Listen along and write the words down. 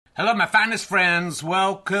Hello, my finest friends.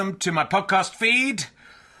 Welcome to my podcast feed,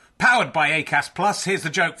 powered by Acast Plus. Here's the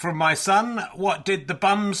joke from my son. What did the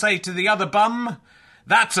bum say to the other bum?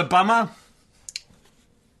 That's a bummer.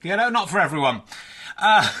 You know, not for everyone.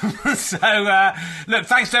 Look,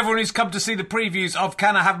 thanks to everyone who's come to see the previews of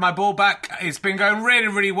Can I Have My Ball Back? It's been going really,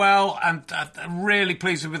 really well, and I'm really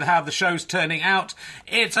pleased with how the show's turning out.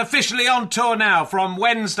 It's officially on tour now. From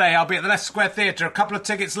Wednesday, I'll be at the Leicester Square Theatre. A couple of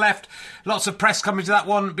tickets left. Lots of press coming to that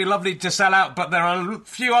one. It'd be lovely to sell out, but there are a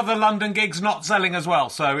few other London gigs not selling as well.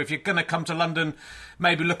 So if you're going to come to London,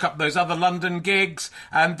 maybe look up those other London gigs.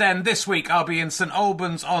 And then this week, I'll be in St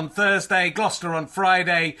Albans on Thursday, Gloucester on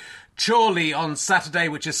Friday, Chorley on Saturday,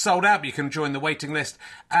 which is sold out, but you can join the waiting list,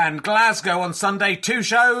 and Glasgow on Sunday. 2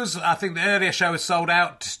 shows. I think the earlier show is sold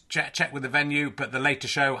out. Check with the venue, but the later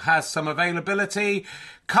show has some availability.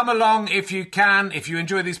 Come along if you can. If you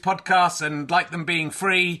enjoy these podcasts and like them being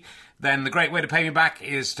free, then the great way to pay me back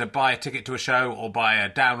is to buy a ticket to a show or buy a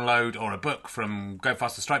download or a book from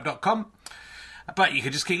gofasterstripe.com. But you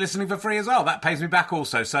can just keep listening for free as well. That pays me back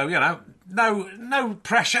also. So, you know, no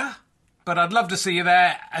pressure. But I'd love to see you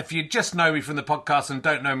there. If you just know me from the podcast and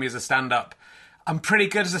don't know me as a stand-up, I'm pretty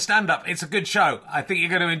good as a stand-up. It's a good show. I think you're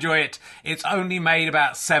going to enjoy it. It's only made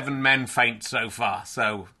about 7 men faint so far.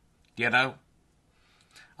 So, you know,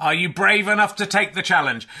 are you brave enough to take the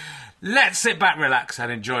challenge? Let's sit back, relax,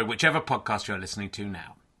 and enjoy whichever podcast you're listening to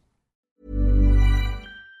now.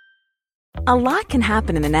 A lot can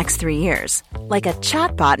happen in the next 3 years. Like a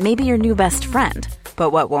chatbot may be your new best friend.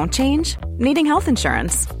 But what won't change? Needing health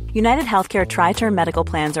insurance. United Healthcare Tri-Term Medical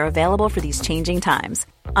Plans are available for these changing times.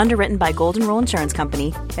 Underwritten by Golden Rule Insurance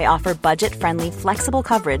Company, they offer budget-friendly, flexible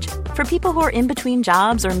coverage for people who are in between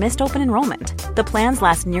jobs or missed open enrollment. The plans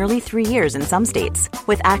last nearly 3 years in some states,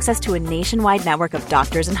 with access to a nationwide network of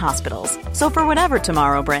doctors and hospitals. So for whatever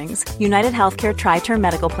tomorrow brings, United Healthcare Tri-Term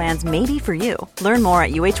Medical Plans may be for you. Learn more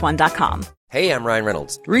at uh1.com. Hey, I'm Ryan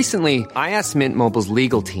Reynolds. Recently, I asked Mint Mobile's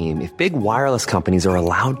legal team if big wireless companies are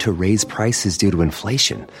allowed to raise prices due to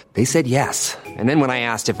inflation. They said yes. And then when I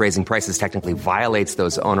asked if raising prices technically violates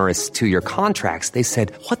those onerous 2-year contracts, they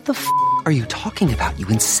said, "What the f*** are you talking about, you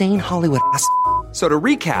insane Hollywood ass?" So to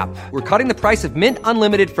recap, we're cutting the price of Mint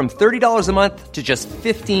Unlimited from $30 a month to just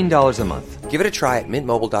 $15 a month. Give it a try at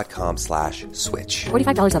mintmobile.com/switch.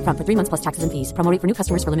 $45 up front for 3 months plus taxes and fees. Promo rate for new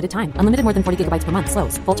customers for limited time. Unlimited more than 40 gigabytes per month.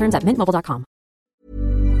 Slows full terms at mintmobile.com.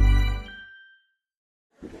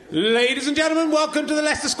 Ladies and gentlemen, welcome to the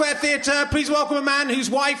Leicester Square Theatre. Please welcome a man whose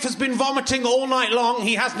wife has been vomiting all night long.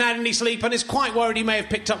 He hasn't had any sleep and is quite worried he may have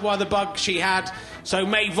picked up one of the bugs she had, so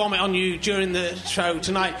may vomit on you during the show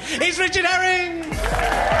tonight. It's Richard Herring!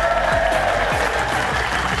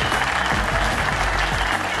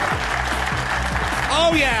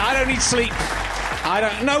 Oh yeah, I don't need sleep.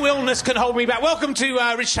 No illness can hold me back. Welcome to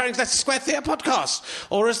Richard Herring's Leicester Square Theatre podcast.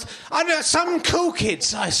 Or as I know, some cool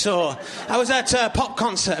kids I saw. I was at a pop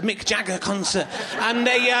concert, a Mick Jagger concert, and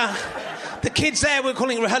the kids there were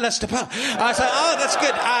calling it Leicester Pub. That's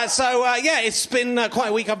good. It's been quite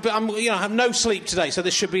a week. I have no sleep today, so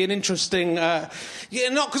this should be an interesting. Not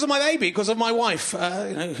because of my baby, because of my wife,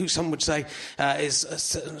 who some would say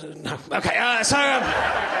is no. Okay,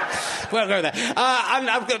 we'll go there. And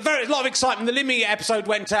I've got a lot of excitement. The Limmy episode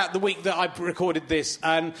went out the week that I recorded this,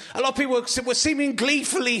 and a lot of people were seeming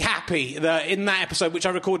gleefully happy that in that episode, which I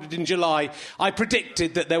recorded in July, I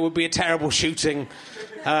predicted that there would be a terrible shooting.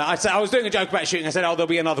 I was doing a joke about shooting. I said, there'll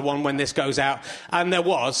be another one when this goes out. And there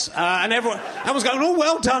was. And everyone's going, oh,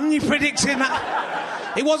 well done, you predicted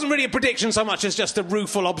that. It wasn't really a prediction so much as just a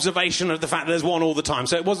rueful observation of the fact that there's one all the time.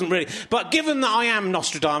 So it wasn't really. But given that I am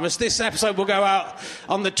Nostradamus, this episode will go out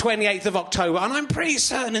on the 28th of October. And I'm pretty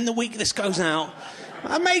certain in the week this goes out,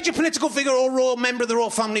 a major political figure or royal member of the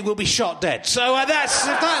royal family will be shot dead. So that's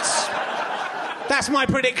my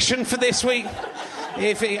prediction for this week.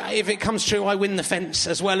 If it comes true, I win the fence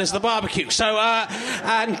as well as the barbecue. So,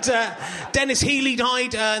 Dennis Healey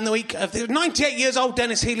died in the week of 98 years old.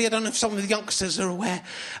 Dennis Healey. I don't know if some of the youngsters are aware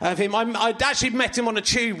of him. I'd actually met him on a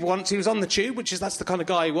tube once. He was on the tube, that's the kind of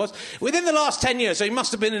guy he was. Within the last 10 years, so he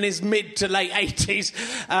must have been in his mid to late 80s.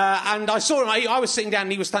 And I saw him. I was sitting down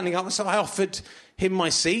and he was standing up, so I offered him my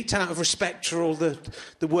seat out of respect for all the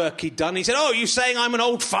work he'd done. He said, "Oh, you saying I'm an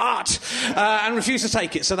old fart?" And refused to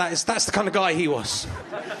take it. So that's the kind of guy he was.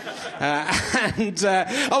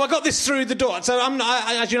 I got this through the door. So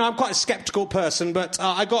as you know, I'm quite a sceptical person, but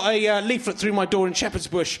I got a leaflet through my door in Shepherd's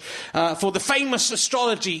Bush for the famous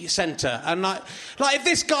astrology centre. And if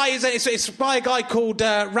this guy it's by a guy called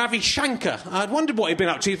Ravi Shankar. I'd wondered what he'd been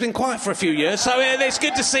up to. He's been quiet for a few years, so it's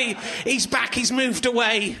good to see he's back. He's moved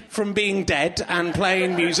away from being dead and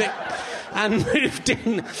playing music. and moved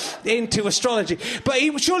into astrology. But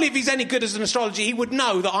surely if he's any good as an astrologer, he would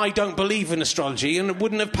know that I don't believe in astrology and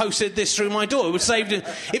wouldn't have posted this through my door. It would save him.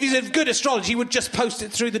 If he's a good astrologer, he would just post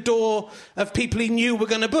it through the door of people he knew were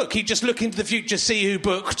going to book. He'd just look into the future, see who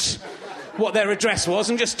booked, what their address was,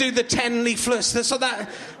 and just do the 10 leaflets so that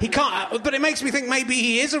he can't. But it makes me think maybe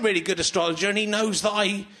he is a really good astrologer and he knows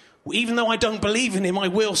that even though I don't believe in him, I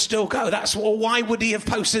will still go. Why would he have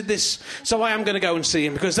posted this? So I am going to go and see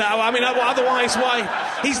him because, otherwise, why?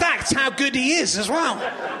 That's how good he is as well.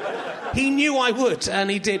 He knew I would,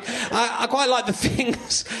 and he did. I quite like the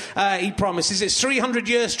things he promises. It's 300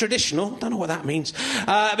 years traditional. Don't know what that means.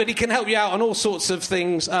 But he can help you out on all sorts of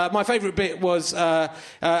things. My favourite bit was, are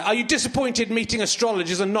you disappointed meeting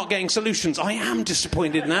astrologers and not getting solutions? I am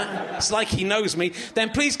disappointed in that. It's like he knows me. Then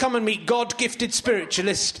please come and meet God-gifted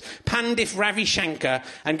spiritualist Pandit Ravi Shankar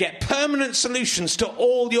and get permanent solutions to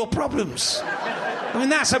all your problems. I mean,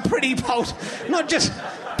 that's a pretty bold... Not just...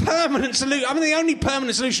 permanent solution. I mean, the only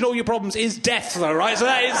permanent solution to all your problems is death, though, right? So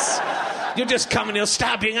that is... You'll just come and he'll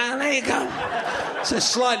stab you, and there you go. So it's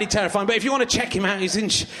slightly terrifying. But if you want to check him out, he's in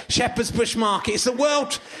Shepherd's Bush Market. It's the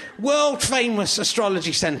world-famous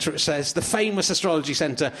astrology centre, it says. The famous astrology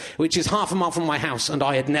centre, which is half a mile from my house, and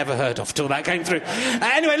I had never heard of till that came through.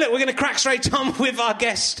 Anyway, look, we're going to crack straight on with our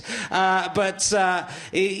guest.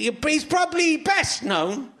 He's probably best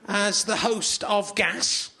known as the host of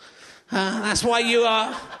Gas. That's why you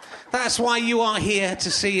are here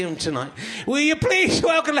to see him tonight. Will you please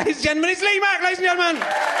welcome, ladies and gentlemen, it's Lee Mack, ladies and gentlemen.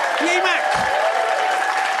 Lee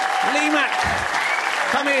Mack.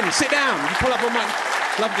 Come in, sit down. Pull up a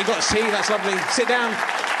mic. Lovely, got a seat, that's lovely. Sit down,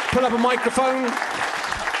 pull up a microphone.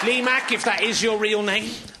 Lee Mack, if that is your real name.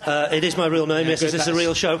 It is my real name, yes. Is this a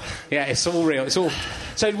real show? Yeah, it's all real. It's all.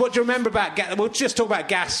 So what do you remember about Gas? We'll just talk about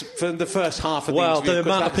Gas for the first half of the interview. Well, the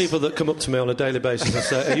amount of people that come up to me on a daily basis and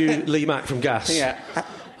say, are you Lee Mack from Gas? Yeah.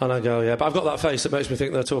 And I go, yeah, but I've got that face that makes me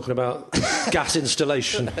think they're talking about gas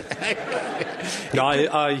installation.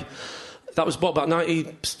 No, that was what, about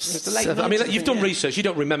 97? I mean, you've done research, you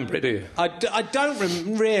don't remember it, do you? I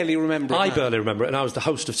don't really remember it. I barely remember it, and I was the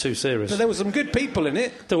host of 2 series. But there were some good people in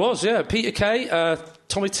it. There was, yeah. Peter Kay,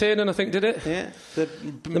 Tommy Tiernan, I think, did it. Yeah.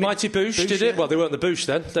 The Mighty Boosh did it. Well, they weren't the Boosh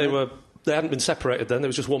then. They hadn't been separated then. There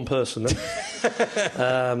was just one person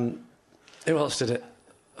then. Who else did it?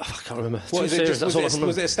 Oh, I can't remember. Was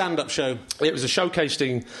it a stand-up show? It was a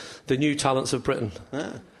showcasing the new talents of Britain.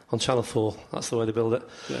 On Channel 4. That's the way they build it.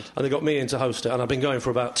 Good. And they got me in to host it, and I've been going for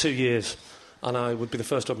about 2 years, and I would be the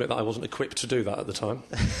first to admit that I wasn't equipped to do that at the time.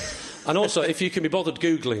 And also, if you can be bothered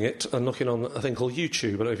Googling it and looking on a thing called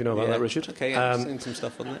YouTube, I don't know if you know about that, Richard. Okay, yeah, I've seen some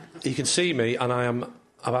stuff on there. You can see me, and I am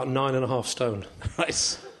about 9.5 stone.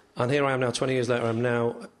 Right. And here I am now, 20 years later, I'm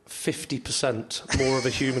now 50% more of a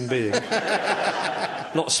human being.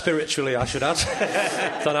 Not spiritually, I should add,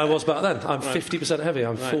 than I was back then. I'm 50% heavy.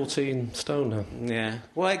 I'm 14 stone now. Yeah.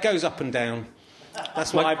 Well, it goes up and down.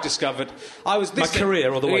 That's what I've discovered. My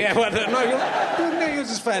career or the weight? Yeah, well, no,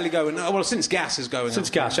 yours is fairly going. Well, since Gas is going. Since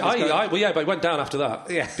Gas. But it went down after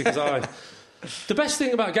that. Yeah. Because the best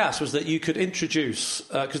thing about Gas was that you could introduce,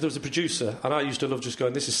 because there was a producer, and I used to love just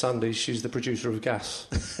going, this is Sandy, she's the producer of Gas.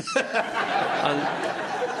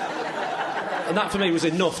 And that for me was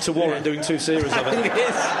enough to warrant doing 2 series of it.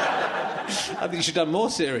 I think you should have done more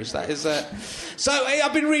series. That is. So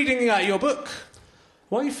I've been reading your book.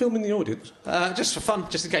 Why are you filming the audience? Just for fun,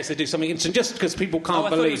 just in case they do something interesting. Just because people can't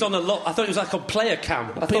believe. I thought it was like on player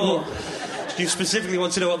cam. I thought you specifically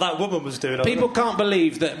want to know what that woman was doing. People can't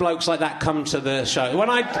believe that blokes like that come to the show.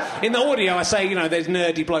 In the audio, I say, there's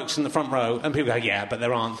nerdy blokes in the front row, and people go, yeah, but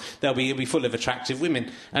there aren't. It'll be full of attractive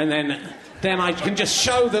women, and then I can just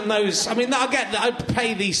show them those. I mean, I'd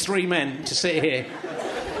pay these 3 men to sit here.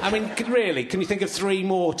 I mean, really, can you think of 3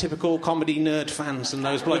 more typical comedy nerd fans than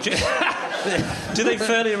those blokes? Do they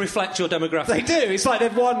fairly reflect your demographic? They do. It's like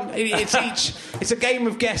they've won. It's a game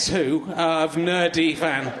of Guess Who of nerdy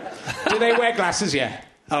fan. Do they wear glasses? Yeah.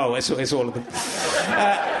 Oh, it's all of them.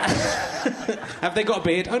 Have they got a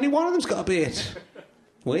beard? Only one of them's got a beard.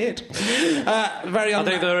 Weird. Are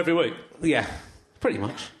they there every week? Yeah, pretty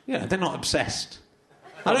much. Yeah, they're not obsessed.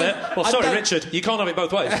 Richard, you can't have it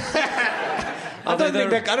both ways. I don't think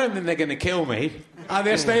they're going to kill me.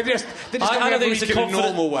 They're just going to reach in a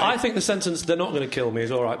normal way. I think the sentence, they're not going to kill me, is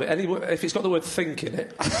all right. But if it's got the word think in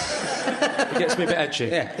it, it gets me a bit edgy.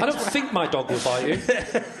 Yeah. I don't think my dog will bite you.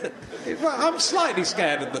 Well, I'm slightly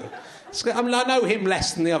scared of them. I mean, I know him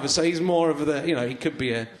less than the others, so he's more of the, he could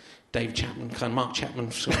be a Dave Chapman, kind of Mark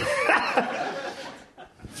Chapman sort of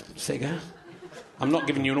figure. I'm not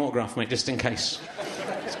giving you an autograph, mate, just in case.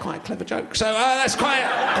 quite a clever joke. So that's quite.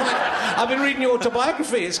 I've been reading your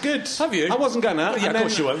autobiography. It's good. Have you? I wasn't gonna. Yeah, of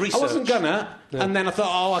course you were. Research. I wasn't gonna, and then I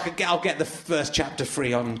thought, I'll get the first chapter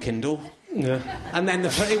free on Kindle. Yeah. And then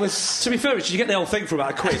it was. To be fair, Richard, you get the whole thing for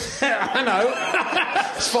about a quid. I know.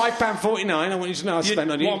 It's £5.49. I want you to know I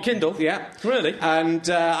spent on you. What, Kindle? Yeah. Really? And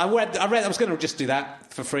I read. I was going to just do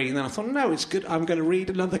that for free, and then I thought, no, it's good. I'm going to read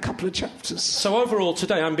another couple of chapters. So overall,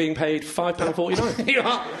 today I'm being paid £5.49. You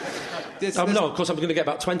are. No, of course I'm going to get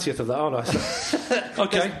about 20th of that, aren't I?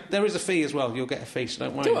 Okay. There is a fee as well. You'll get a fee, so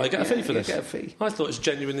don't worry. Do I get a fee for this? You get a fee. I thought it was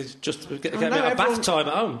genuinely just get me out of bath time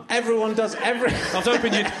at home. Everyone does. I was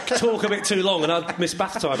hoping you'd talk a bit too long and I'd miss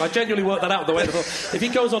bath time. I genuinely worked that out the way before. If he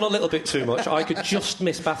goes on a little bit too much, I could just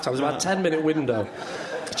miss bath time. There's about a 10-minute window.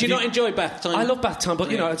 Do you not enjoy bath time? I love bath time,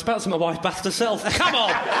 but, it's about to my wife bathed herself. Come on!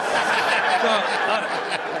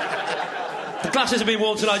 The glasses have been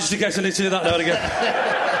worn tonight just in case I need to do that now and again.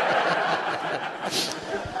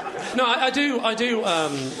 No, I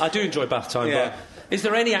do enjoy bath time, but is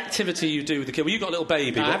there any activity you do with the kid? Well, you've got a little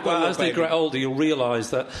baby, but as they get older, you'll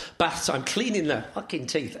realise that bath time, cleaning their fucking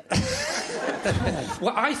teeth.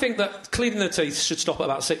 Well, I think that cleaning their teeth should stop at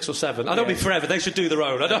about 6 or 7. I don't mean forever, they should do their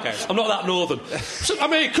own. I'm not that northern. So,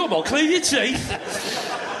 come on, clean your teeth.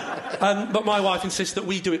 But my wife insists that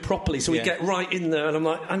we do it properly, so we get right in there, and I'm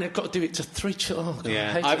like, and I've got to do it to 3 children. Oh,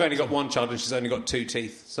 God, I've only got one child, and she's only got 2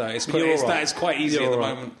 teeth, so it's quite easy at the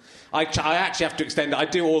moment. I actually have to extend it. I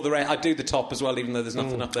do all the rest. I do the top as well, even though there's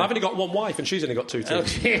nothing up there. I've only got one wife, and she's only got 2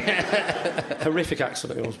 teeth. Horrific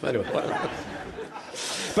accident it was, but anyway.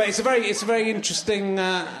 But it's a very interesting.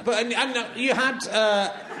 But you had.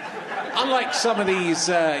 Unlike some of these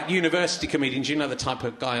university comedians, you know the type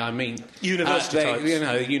of guy I mean. University types.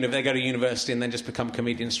 They go to university and then just become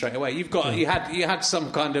comedians straight away. You had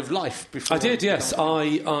some kind of life before. I did, yes. I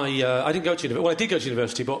didn't go to university. Well, I did go to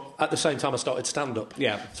university, but at the same time I started stand-up.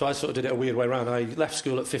 Yeah. So I sort of did it a weird way around. I left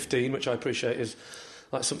school at 15, which I appreciate is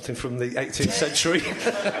like something from the 18th century.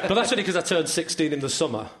 But that's only because I turned 16 in the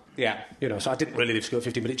summer. Yeah. So I didn't really leave school at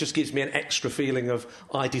 15, but it just gives me an extra feeling of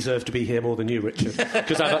I deserve to be here more than you, Richard,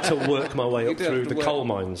 because I've had to work my way up through the coal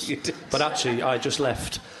mines. But actually, I just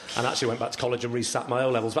left and actually went back to college and resat my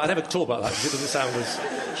O-levels. But I never talk about that because it doesn't sound as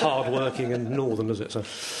hard-working and northern, does it? So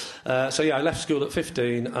I left school at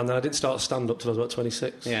 15, and then I didn't start stand-up till I was about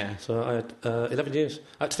 26. Yeah. So I had 11 years.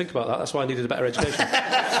 I had to think about that. That's why I needed a better education.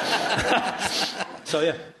 So,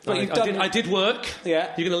 yeah, I did work.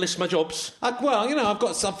 Yeah. You're going to list my jobs? I've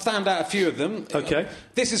found out a few of them. OK.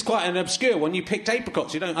 This is quite an obscure one. You picked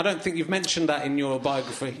apricots. I don't think you've mentioned that in your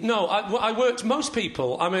biography. No, I worked... Most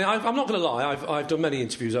people... I mean, I'm not going to lie. I've done many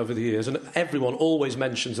interviews over the years, and everyone always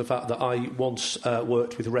mentions the fact that I once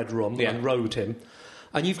worked with Red Rum and rode him.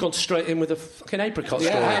 And you've gone straight in with a fucking apricot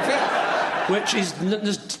story. Which is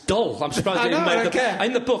dull. I'm surprised it didn't make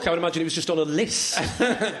in the book, I would imagine it was just on a list.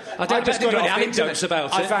 I don't got any anecdotes about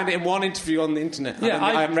it. I found it in one interview on the internet. Yeah,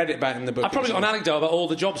 I haven't read it about in the book. I've probably got an anecdote about all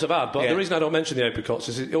the jobs I've had, but the reason I don't mention the apricots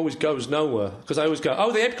is it always goes nowhere. Because I always go,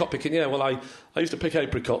 the apricot picking, well, I used to pick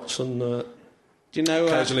apricots and... do you know...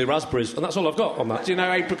 occasionally raspberries, and that's all I've got on that. Do you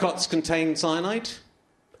know apricots contain cyanide?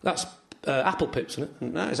 That's apple pips, isn't it?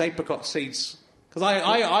 No, it's apricot seeds. Because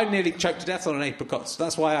I nearly choked to death on an apricot. So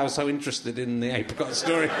that's why I was so interested in the apricot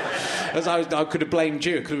story. Because I could have blamed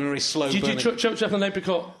you. It could have been very slow burning. Did you choke to death on an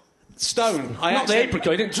apricot? Stone. Not the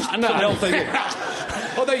apricot. You didn't just put the whole thing in.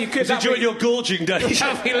 Although you could... during your gorging days?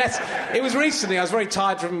 It was recently. I was very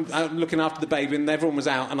tired from looking after the baby, and everyone was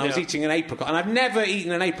out, and I was eating an apricot. And I've never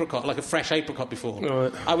eaten an apricot, like a fresh apricot, before.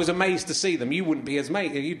 Right. I was amazed to see them. You wouldn't be as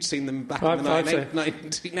amazed. You'd seen them back in the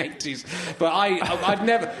 1980s. But I'd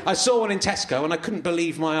never... I saw one in Tesco, and I couldn't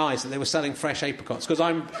believe my eyes that they were selling fresh apricots, because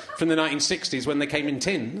I'm from the 1960s when they came in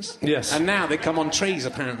tins. Yes. And now they come on trees,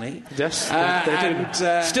 apparently. Yes, they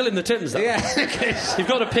do. Still in the tins, though. Yeah. You've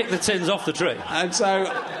got to pick the tins off the tree. And so...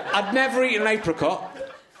 I'd never eaten an apricot,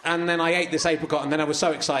 and then I ate this apricot, and then I was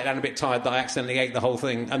so excited and a bit tired that I accidentally ate the whole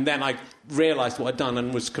thing, and then I realised what I'd done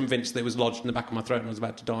and was convinced that it was lodged in the back of my throat and I was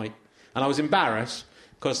about to die. And I was embarrassed,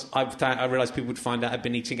 because I realised people would find out I'd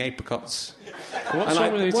been eating apricots. What's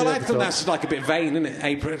wrong with eating apricots? I thought that's like a bit vain, isn't it?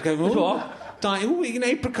 Apricot. What? Eating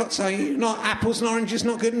apricots, are you? Not apples and oranges,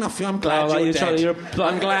 not good enough. I'm glad you're dead.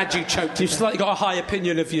 I'm glad you choked. You've slightly got a high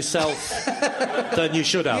opinion of yourself than you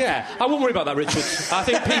should have. Yeah. I won't worry about that, Richard. I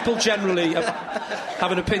think people generally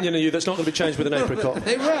have an opinion of you that's not going to be changed with an apricot.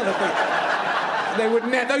 They will.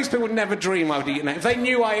 Those people would never dream I would eat an apricot. If they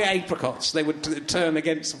knew I ate apricots, they would turn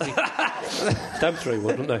against me. Them three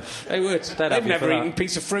would, wouldn't they? They would. They've never eaten a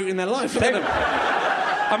piece of fruit in their life.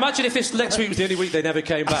 Imagine if this next week was the only week they never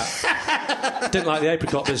came back. Didn't like the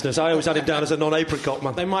apricot business. I always had him down as a non-apricot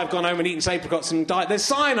man. They might have gone home and eaten some apricots and died. There's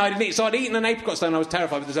cyanide in it, so I'd eaten an apricot stone. I was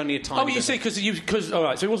terrified, but there's only a tiny bit. You see, because all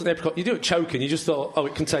right, so it wasn't apricot. You do it choking. You just thought,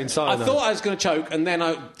 it contained cyanide. I thought I was going to choke, and then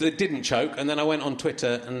it didn't choke, and then I went on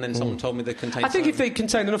Twitter, and then someone told me they contained. I think if they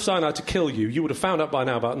contained enough cyanide to kill you, you would have found out by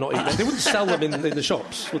now about not eating them. They wouldn't sell them in the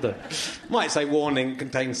shops, would they? Might say warning,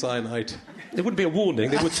 contains cyanide. It wouldn't be a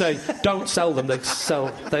warning. They would say, don't sell them. They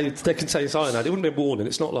contain cyanide. It wouldn't be a warning.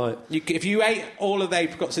 It's not like... if you ate all of the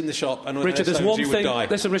apricots in the shop and Richard, there's one thing... die.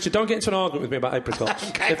 Listen, Richard, don't get into an argument with me about apricots.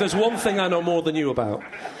 Okay. If there's one thing I know more than you about,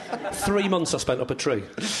 3 months I spent up a tree.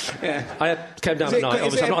 Yeah. Came down at night.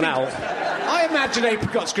 Obviously, I'm not an owl. I imagine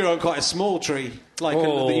apricots grew on quite a small tree,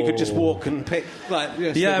 that you could just walk and pick.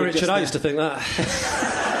 Yeah, Richard, I used to think that.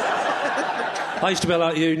 I used to be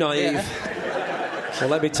like you, naive. Yeah. Well,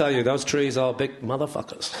 let me tell you, those trees are big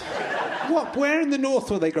motherfuckers. What? Where in the north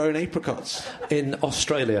were they growing apricots? In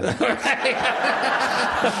Australia.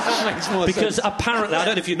 That makes more because sense. apparently, I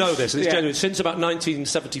don't know if you know this, and it's genuine, since about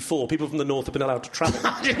 1974, people from the north have been allowed to travel.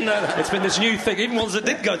 I didn't know that. It's been this new thing, even ones that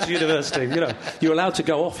did go to university, you're allowed to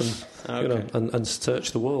go off and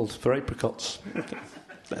search the world for apricots. Okay.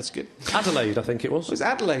 That's good. Adelaide, I think it was. It was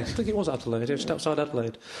Adelaide. I think it was Adelaide, just outside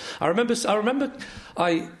Adelaide. I remember.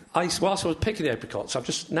 Whilst I was picking the apricots, I've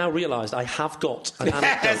just now realised I have got an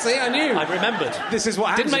anecdote. See, I knew. I remembered. This is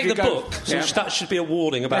what happens. Didn't make the book, so Yeah. that should be a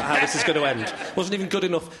warning about how this is going to end. Wasn't even good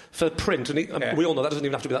enough for print, and we all know that doesn't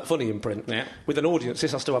even have to be that funny in print. Yeah. With an audience,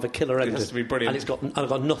 this has to have a killer ending. It has to be brilliant. And I've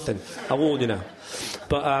got nothing. I warn you now.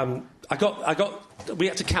 But we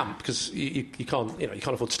had to camp because you can't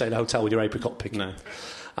afford to stay in a hotel with your apricot picking. No.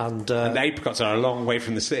 And the apricots are a long way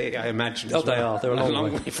from the city, I imagine. Oh, they are. They're a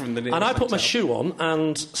long way from the nearest And I put my hotel. shoe on,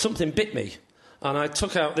 and something bit me. And I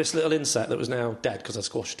took out this little insect that was now dead because I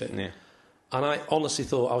squashed it. Yeah. And I honestly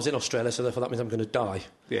thought I was in Australia, so therefore that means I'm going to die.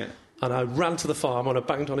 Yeah. And I ran to the farm and I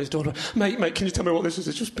banged on his door. Mate, can you tell me what this is?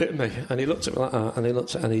 It's just bit me. And he looked at me like that,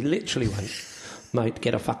 and he literally went, mate,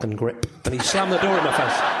 get a fucking grip. And he slammed the door in my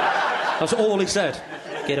face. That's all he said.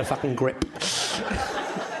 Get a fucking grip.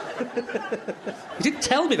 He didn't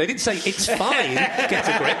tell me. They didn't say, it's fine, get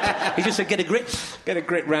a grip. He just said, get a grip. Get a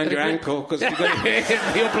grip round your ankle, because you've got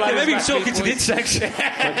your blood. Maybe he's talking to the insects.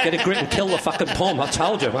 Get a grip and kill the fucking pom, I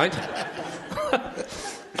told you, mate.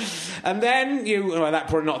 And then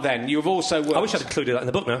you've also worked... I wish I'd included that in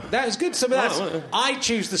the book now. That was good. I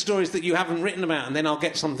choose the stories that you haven't written about, and then I'll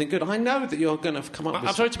get something good. I know that you're going to come up with...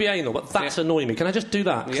 I'm sorry to be anal, but that's annoying me. Can I just do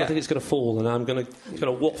that? Because I think it's going to fall, and I'm going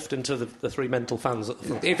to waft into the three mental fans at the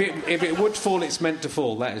front. If it would fall, it's meant to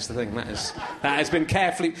fall. That is the thing. That has been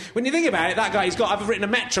carefully... When you think about it, that guy, I've written a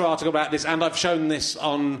Metro article about this, and I've shown this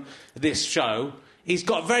on this show. He's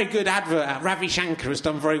got a very good advert out. Ravi Shankar has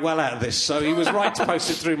done very well out of this, so he was right to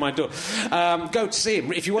post it through my door. Go to see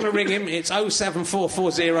him. If you want to ring him, it's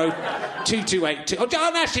 07440 2282. Oh,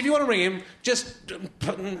 actually, if you want to ring him, just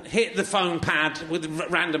hit the phone pad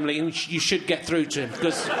randomly, and you should get through to him,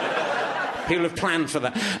 because he'll have planned for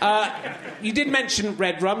that. You did mention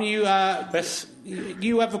red rum. Yes.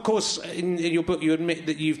 You have, of course, in your book, you admit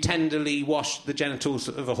that you've tenderly washed the genitals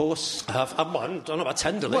of a horse. I have. I don't know about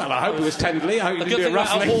tenderly. Well, I hope it was tenderly. I hope you the didn't good do it thing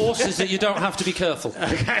about roughly. a horse is that you don't have to be careful.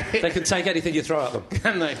 Okay. They can take anything you throw at them.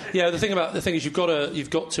 Can they? Yeah. The thing is, you've got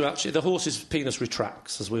to actually. The horse's penis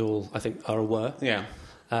retracts, as we all, I think, are aware. Yeah.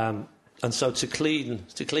 And so to clean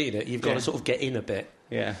it, you've got to sort of get in a bit.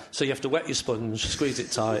 Yeah. So you have to wet your sponge, squeeze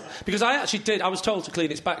it tight. Because I actually did. I was told to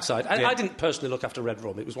clean its backside. I didn't personally look after red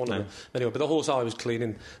rum. It was one of the many. But the horse I was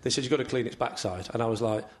cleaning, they said you've got to clean its backside, and I was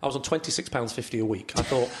like, I was on £26.50 a week. I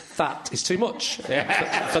thought that is too much for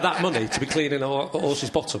that money to be cleaning a horse's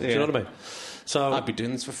bottom. Do you know what I mean? So I'd be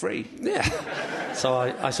doing this for free. Yeah. So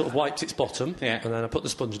I sort of wiped its bottom, Yeah. and then I put the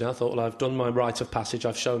sponge down. I thought, well, I've done my rite of passage.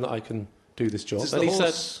 I've shown that I can do this job. Does And the he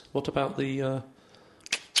horse- said, what about the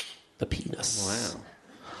penis? Wow.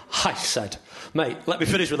 I said, mate, let me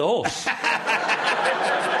finish with the horse. No,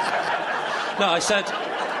 I said,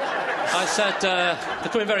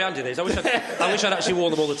 they're coming very handy, these. I wish I'd actually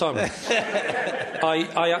worn them all the time.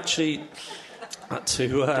 I actually had to,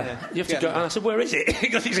 you have to go, and I said, where is it?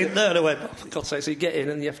 Because he's in there, and I went, oh, for God's sake, so you get in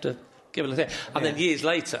and you have to give it a thing. And then years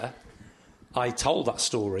later, I told that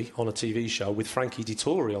story on a TV show with Frankie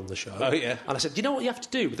Dettori on the show. Oh, yeah. And I said, you know what you have to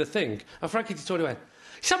do with the thing? And Frankie Dettori went,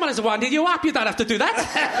 someone has wondered, you happy you don't have to do that?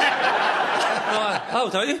 Oh,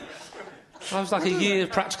 don't you? I was like a year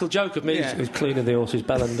practical joke of me who's cleaning the horse's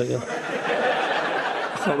bell end again.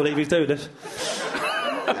 I can't believe he's doing this.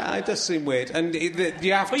 It does seem weird. And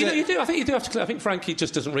you have to... Well, you do. I think you do have to clean. I think Frankie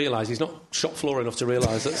just doesn't realise. He's not shop floor enough to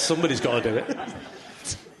realise that somebody's got to do it.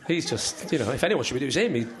 He's just, if anyone should be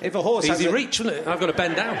doing him, if a horse easy has reach, wouldn't it? I've got to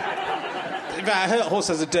bend down. I heard a horse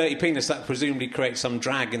has a dirty penis, that presumably creates some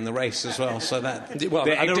drag in the race as well, so that the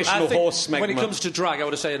additional horse smegma... When it comes to drag, I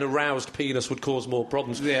would say an aroused penis would cause more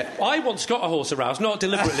problems. Yeah. I once got a horse aroused, not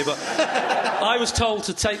deliberately, but I was told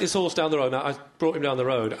to take this horse down the road. Now, I brought him down the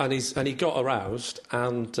road, and he got aroused,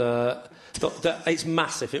 and... it's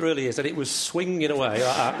massive, it really is, and it was swinging away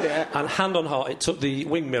like that, and hand on heart, it took the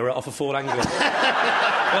wing mirror off a Ford Anglia.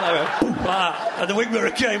 And the wing mirror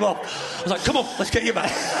came off. I was like, come on, let's get you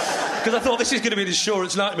back. Because I thought this is going to be an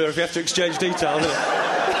insurance nightmare if you have to exchange details, isn't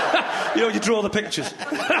it? You draw the pictures.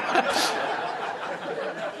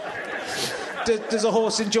 Does a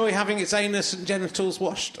horse enjoy having its anus and genitals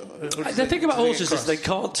washed? The thing about horses is they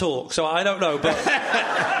can't talk, so I don't know, but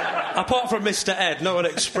apart from Mr. Ed, no one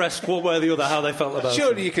expressed one way or the other how they felt about it.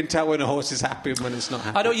 Surely you can tell when a horse is happy and when it's not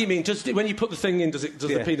happy. I know what you mean. Just when you put the thing in, does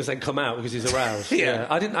the penis then come out because he's aroused? Yeah.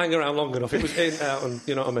 I didn't hang around long enough. It was in, out, and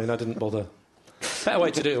you know what I mean? I didn't bother. Better way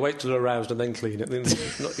to do it, wait till they're aroused and then clean it. Then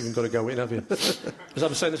you've not even got to go in, have you? Because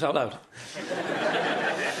I'm saying this out loud.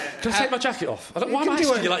 Can I take my jacket off? Why am I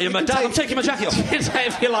asking you like you're my dad? I'm taking my jacket off.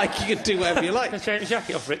 If you like, you can do whatever you like. Take my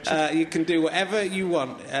jacket off, Richard. You can do whatever you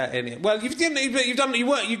want in it. Well,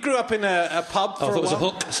 you grew up in a pub for a while. It was a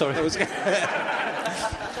hook, sorry.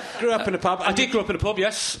 Grew up in a pub. I did grow up in a pub,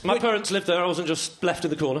 yes. My parents lived there, I wasn't just left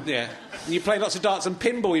in the corner. Yeah. You played lots of darts and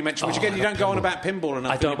pinball, you mentioned, which again, you don't go on about pinball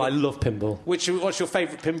enough. I don't, I love pinball. What's your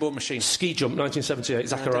favourite pinball machine? Ski Jump, 1978,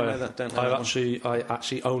 Zachariah. I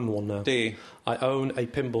actually own one now. Do you? I own a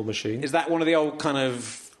pinball machine. Is that one of the old kind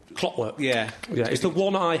of... Clockwork? Yeah. It's the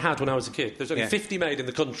one I had when I was a kid. There's only 50 made in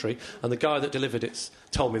the country, and the guy that delivered it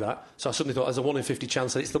told me that. So I suddenly thought there's a 1 in 50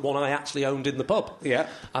 chance that it's the one I actually owned in the pub. Yeah.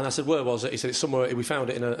 And I said, where was it? He said, it's somewhere... We found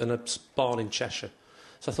it in a barn in Cheshire.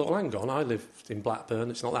 So I thought, well, hang on, I live in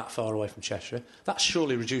Blackburn, it's not that far away from Cheshire. That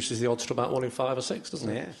surely reduces the odds to about 1 in 5 or 6, doesn't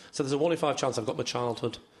it? Yeah. So there's a 1 in 5 chance I've got my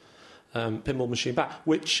childhood pinball machine back,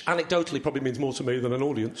 which anecdotally probably means more to me than an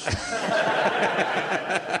audience.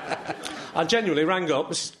 I genuinely rang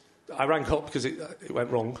up. I rang up because it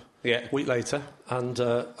went wrong. Yeah. A week later, and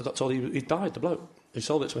I got told he died, the bloke. He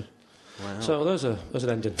sold it to me. Wow. So there's an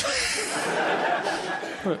ending.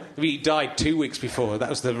 Right. He died 2 weeks before. That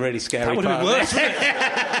was the really scary part. That would have been worse, wouldn't it?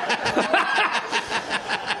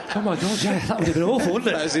 Oh my God, yeah, that would have been awful,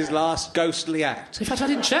 wouldn't it? That was his last ghostly act. In fact, I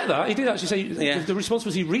didn't check that. He did actually say the response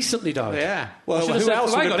was he recently died. Yeah. Well, who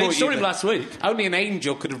else would have brought you him last week? Only an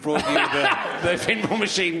angel could have brought you the pinball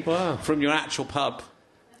machine from your actual pub.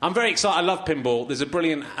 I'm very excited. I love pinball. There's a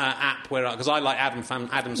brilliant app because I like Adam's Family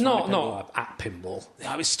Not Pinball. at pinball.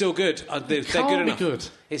 Yeah, it's still good. They're Can't good be enough. good.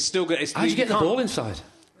 It's still good. How'd you get the ball inside?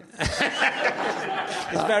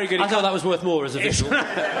 It's very good. I thought that was worth more as a visual.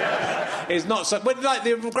 It's not so. But like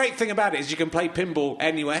the great thing about it is you can play pinball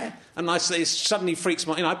anywhere, and it suddenly freaks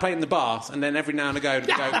my. I play in the bath, and then every now and again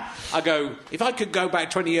I go. If I could go back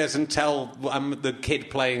 20 years and tell the kid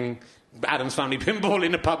playing Adam's Family Pinball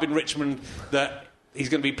in a pub in Richmond that he's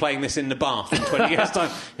going to be playing this in the bath in 20 years' time,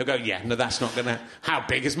 he'll go, yeah, no, that's not going to... How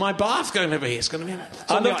big is my bath going to be? It's going to be... It's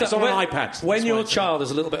on an iPad. When your child is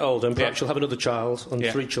a little bit older, and perhaps you'll have another child and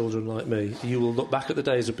 3 children like me, you will look back at the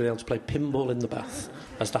days of being able to play pinball in the bath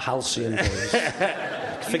as the halcyon days.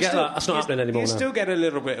 Forget that. That's not happening anymore now. You still get a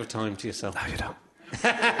little bit of time to yourself. No, you don't.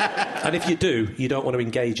 And if you do, you don't want to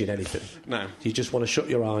engage in anything. No. You just want to shut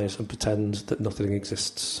your eyes and pretend that nothing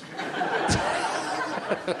exists.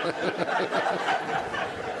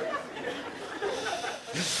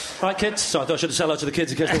 Right, kids. So I thought I should say hello to the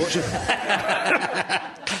kids in case they're watching.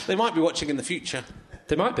 They might be watching in the future.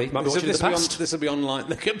 They might be. Might be watching in the past. This will be online.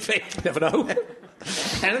 They could be. Never know.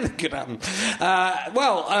 Anything could happen.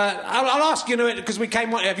 I'll ask you because we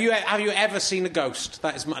came on. Have you ever seen a ghost?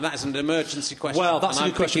 That's an emergency question. Well, that's a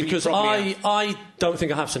good question because I don't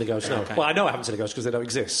think I have seen a ghost. No. Okay. Well, I know I haven't seen a ghost because they don't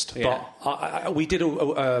exist. Yeah. But we did.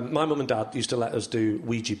 My mum and dad used to let us do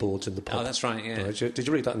Ouija boards in the pub. Oh, that's right. Yeah. Did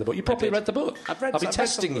you read that in the book? You probably read the book. I'll be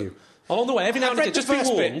testing you. Along the way, every now and again, just be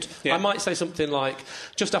warned, I might say something like,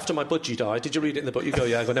 just after my budgie died, did you read it in the book? You go,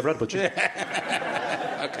 yeah, I never had budgie.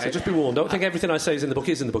 Okay. So just be warned. Don't think everything I say is in the book.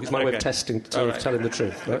 It's my way of testing, telling the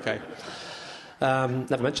truth. Right? Okay.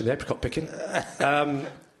 Never mentioned the apricot picking.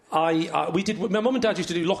 We did. My mum and dad used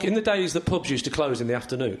to do lock in the days that pubs used to close in the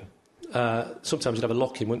afternoon. Sometimes you'd have a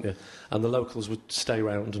lock-in, wouldn't you? And the locals would stay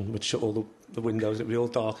round and would shut all the windows. It would be all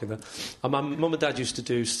dark in there. And my mum and dad used to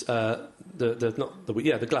do the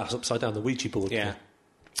glass upside down, the Ouija board. Yeah.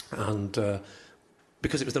 And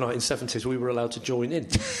because it was the 1970s, we were allowed to join in,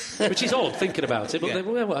 which is odd thinking about it. But they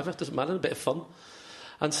were, whatever, it doesn't matter. A bit of fun.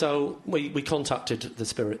 And so we contacted the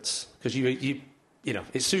spirits because you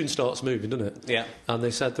it soon starts moving, doesn't it? Yeah. And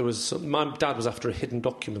they said my dad was after a hidden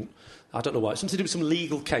document. I don't know why. Something to do with some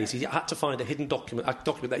legal case. He had to find a hidden document, a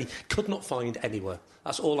document that he could not find anywhere.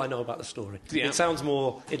 That's all I know about the story. Yeah. It sounds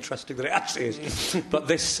more interesting than it actually is. But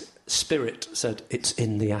this spirit said, it's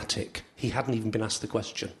in the attic. He hadn't even been asked the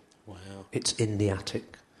question. Wow. It's in the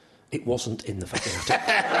attic. It wasn't in the fucking attic.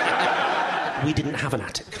 We didn't have an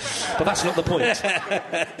attic. But that's not the point.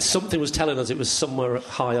 Something was telling us it was somewhere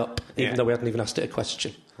high up, even though we hadn't even asked it a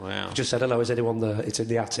question. Wow. We just said, hello, is anyone there? It's in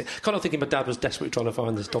the attic. Kind of thinking my dad was desperately trying to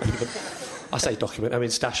find this document. I say document, I mean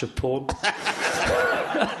stash of porn.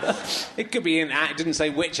 It could be in... It didn't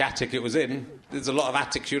say which attic it was in. There's a lot of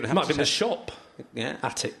attics you'd have Might to have been the check. shop. Yeah.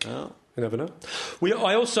 Attic. Oh. You never know.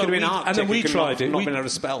 I also... Could have been Arctic. And then we It could tried it. Not been able to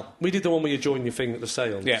spell. We did the one where you join your thing at the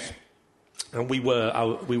seance. Yeah. And we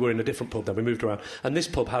were in a different pub then. We moved around. And this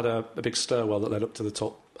pub had a big stairwell that led up to the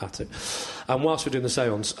top attic. And whilst we were doing the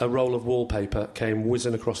seance, a roll of wallpaper came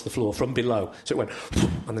whizzing across the floor from below. So it went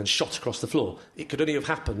and then shot across the floor. It could only have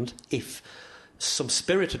happened if some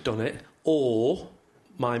spirit had done it or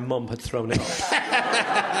my mum had thrown it up.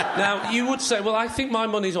 Now, you would say, well, I think my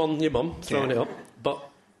money's on your mum throwing it up. But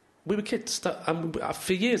we were kids. And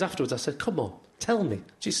for years afterwards, I said, come on, tell me.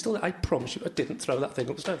 She's still... I promise you, I didn't throw that thing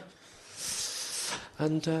up the stairs.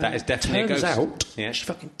 And that is definitely turns a ghost. out she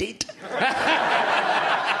fucking did.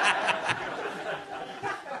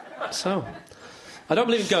 So, I don't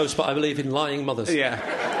believe in ghosts, but I believe in lying mothers. Yeah.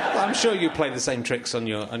 Well, I'm sure you play the same tricks on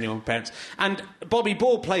your parents. And Bobby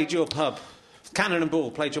Ball played your pub. Cannon and Ball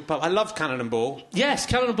played your pub. I love Cannon and Ball. Yes,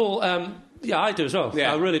 Cannon and Ball. Yeah, I do as well.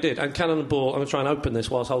 Yeah. I really did. And Cannon and Ball, I'm going to try and open this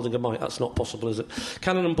whilst holding a mic. That's not possible, is it?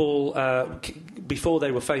 Cannon and Ball, before they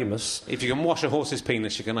were famous... If you can wash a horse's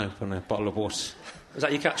penis, you can open a bottle of water. Is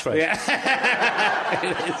that your catchphrase? Yeah.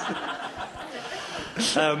 It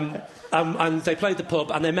is. And they played the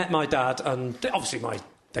pub, and they met my dad, and obviously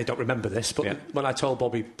they don't remember this, but when I told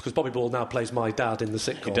Bobby... Because Bobby Ball now plays my dad in the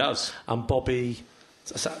sitcom. He does. And Bobby...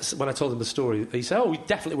 When I told him the story, he said, we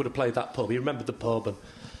definitely would have played that pub. He remembered the pub, and...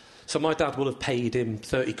 So my dad would have paid him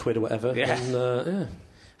 30 quid or whatever. Yeah.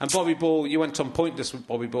 And Bobby Ball, you went on Pointless with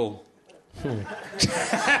Bobby Ball. Did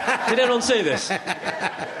anyone see this?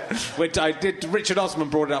 Richard Osman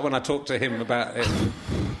brought it up when I talked to him about it.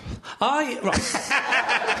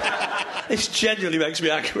 This genuinely makes me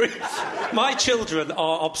angry. My children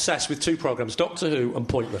are obsessed with two programmes, Doctor Who and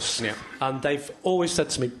Pointless. Yeah. And they've always said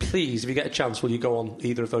to me, please, if you get a chance, will you go on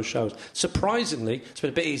either of those shows? Surprisingly, it's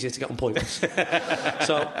been a bit easier to get on Pointless.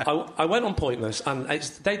 So I went on Pointless, and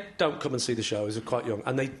they don't come and see the shows, they're quite young.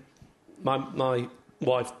 And my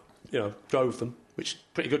wife, drove them, which is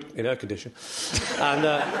pretty good in her condition.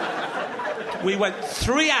 And we went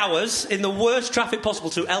 3 hours in the worst traffic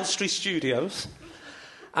possible to Elstree Studios.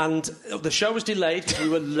 And the show was delayed because we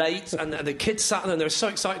were late, and the kids sat there and they were so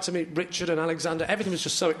excited to meet Richard and Alexander. Everything was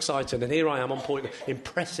just so exciting, and here I am on point,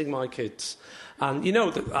 impressing my kids. And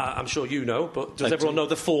I'm sure you know, but does everyone know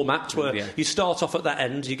the format where you start off at that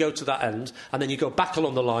end, you go to that end, and then you go back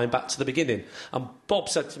along the line, back to the beginning? And Bob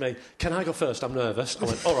said to me, can I go first? I'm nervous. I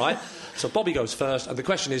went, all right. So Bobby goes first, and the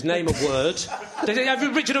question is, name a word.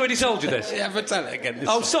 Have Richard already told you this? Yeah, but tell it again.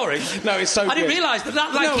 Sorry. No, it's so I didn't realise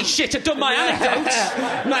that shit had done my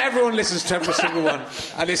anecdote. Not everyone listens to every single one,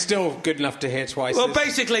 and it's still good enough to hear twice. Well,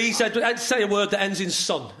 basically, he said, say a word that ends in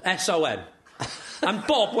son, S-O-N. And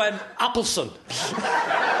Bob went, Appleson.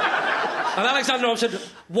 And Alexander said,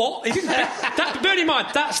 what? He didn't... bear in mind,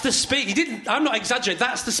 that's the speed. I'm not exaggerating,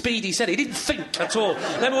 that's the speed he said. He didn't think at all.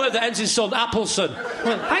 Then a word that ends in son, Appleson.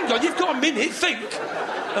 Well, hang on, you've got a minute, think.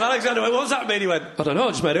 And Alexander went, what does that mean? He went, I don't know,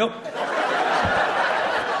 I just made it up.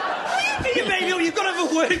 What do you mean you made it up? You've got to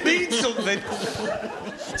have a word, it means something.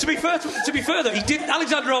 To be fair, though,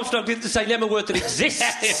 Alexander Armstrong didn't say name a word that exists.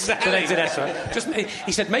 Exactly. That ends in S, right?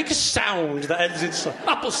 He said make a sound that ends in son.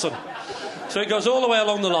 Appleson. So it goes all the way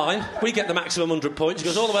along the line. We get the maximum 100 points. It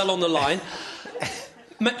goes all the way along the line.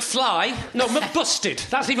 McFly. No, McBusted.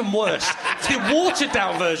 That's even worse. It's the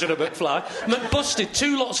watered-down version of McFly. McBusted.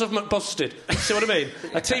 2 lots of McBusted. See what I mean?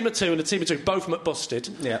 A team of 2 and a team of 2, both McBusted.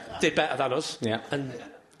 Yeah. Did better than us. Yeah. And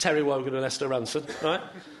Terry Wogan and Esther Ranson, right?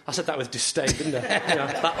 I said that with disdain, didn't I?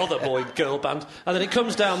 That other boy girl band. And then it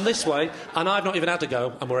comes down this way, and I've not even had to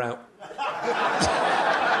go, and we're out.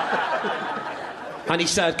 And he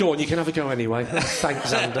said, go on, you can have a go anyway.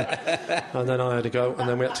 Thanks, Xander. And then I had to go, and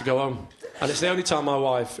then we had to go home. And it's the only time my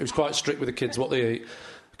wife, who was quite strict with the kids, what they eat,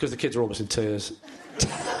 because the kids were almost in tears.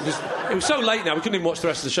 It was so late now, we couldn't even watch the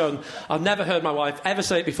rest of the show, and I've never heard my wife ever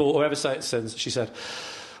say it before or ever say it since. She said,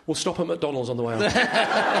 we'll stop at McDonald's on the way home.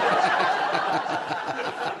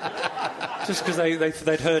 Just because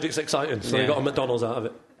they'd heard it's exciting, so they got a McDonald's out of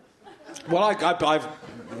it. Well, I've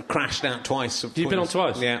crashed out twice. You've been on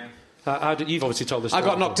twice? Yeah. You've obviously told this I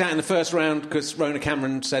story. got knocked out in the first round because Rona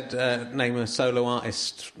Cameron said, name a solo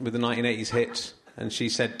artist with a 1980s hit, and she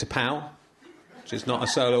said T'Pau, which is not a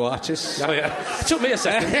solo artist. Oh, yeah. It took me a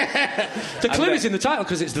second. The clue is in the title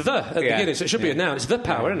because it's the at the beginning, so it should be a noun. It's the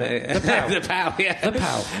power, isn't it? The power. The power, yeah. The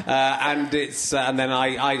power. And then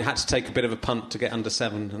I had to take a bit of a punt to get under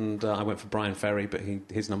 7, and I went for Brian Ferry, but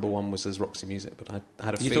his number 1 was as Roxy Music. But I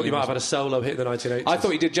had a. You thought you might have had a solo hit in the 1980s? I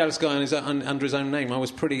thought he did Jealous Guy under his own name. I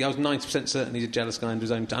was 90% certain he did Jealous Guy under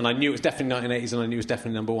his own, and I knew it was definitely 1980s, and I knew it was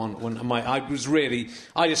definitely number 1. What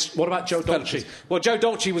about Joe Dolce? Well, Joe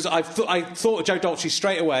Dolce was. I thought of Joe Dolce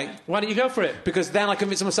straight away. Why didn't you go for it? Because then I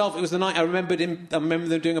convinced myself it was the night. I remember them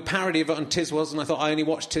doing a parody of it on Tiz Was, and I thought I only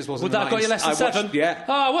watched Tiz Was. Would that have got you less than 7? Yeah.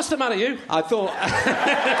 Oh, what's the matter, you? I thought.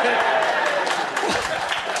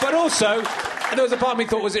 But also, there was a part of me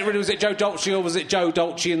thought, was it Joe Dolce, or was it Joe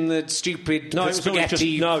Dolce and the stupid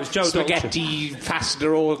spaghetti? No, it's Joe spaghetti Dolce. Pasta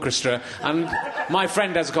Orchestra. And my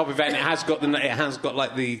friend has a copy of it, and it has got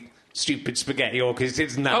like the stupid spaghetti orchestra.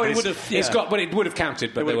 It's not. Oh, it would have. Yeah. But it would have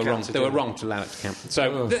counted. But they were wrong. They were wrong to allow it to count.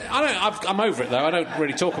 So I'm over it though. I don't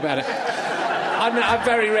really talk about it. I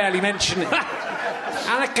very rarely mention it.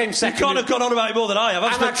 Anna came second. You can't have gone on about it more than I have.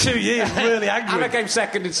 I've spent 2 years really angry. Anna came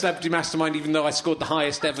second in Celebrity Mastermind, even though I scored the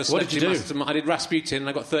highest ever Celebrity Mastermind. I did Rasputin, and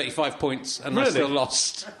I got 35 points, and I still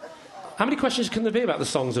lost. How many questions can there be about the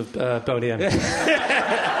songs of Boney M?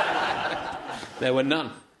 There were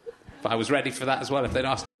none. But I was ready for that as well if they'd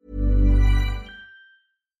asked.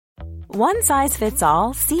 One size fits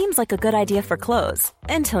all seems like a good idea for clothes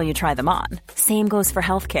until you try them on. Same goes for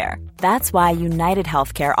healthcare. That's why United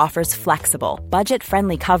Healthcare offers flexible,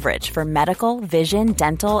 budget-friendly coverage for medical, vision,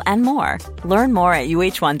 dental, and more. Learn more at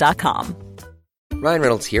UH1.com. Ryan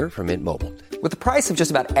Reynolds here from Mint Mobile. With the price of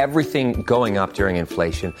just about everything going up during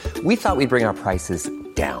inflation, we thought we'd bring our prices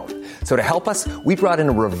down. So to help us, we brought in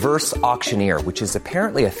a reverse auctioneer, which is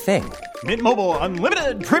apparently a thing. Mint Mobile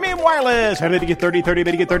Unlimited Premium Wireless. How to get 30, 30,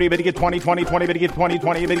 bit to get 30, bit to get 20, 20, 20, bit to get 20,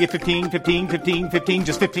 20, bit to get 15, 15, 15, 15,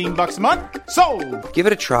 just $15 a month? Sold! Give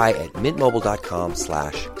it a try at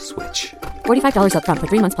mintmobile.com/switch. $45 up front for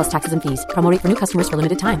 3 months plus taxes and fees. Promo rate for new customers for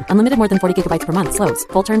limited time. Unlimited more than 40 gigabytes per month. Slows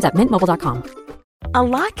full terms at mintmobile.com. A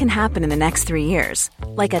lot can happen in the next 3 years.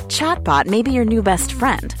 Like a chatbot may be your new best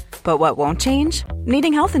friend. But what won't change?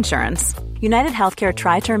 Needing health insurance. United Healthcare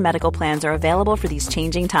Tri-Term Medical Plans are available for these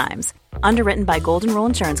changing times. Underwritten by Golden Rule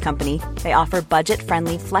Insurance Company, they offer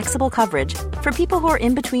budget-friendly, flexible coverage for people who are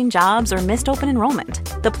in between jobs or missed open enrollment.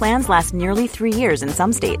 The plans last nearly 3 years in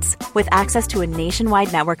some states, with access to a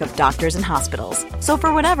nationwide network of doctors and hospitals. So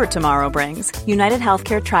for whatever tomorrow brings, United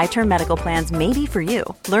Healthcare Tri-Term Medical Plans may be for you.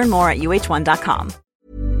 Learn more at UH1.com.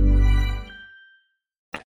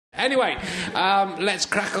 Anyway, let's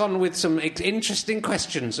crack on with some interesting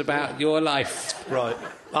questions about your life. Right.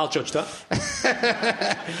 I'll judge that.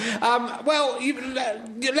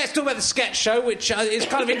 Let's talk about the sketch show, which is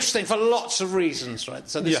kind of interesting for lots of reasons, right?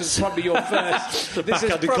 So this is probably your first... The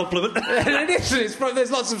backhanded compliment.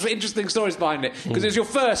 There's lots of interesting stories behind it, because it was your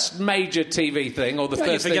first major TV thing, or the first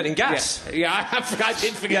you're forgetting thing... Gas. Yeah, I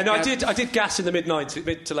did forget Gas. Gas. I did Gas in the mid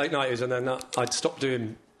to late 90s, and then I'd stopped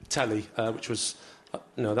doing telly, which was...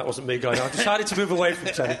 no, that wasn't me going. I decided to move away from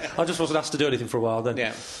telly. I just wasn't asked to do anything for a while.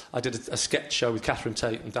 Then I did a sketch show with Catherine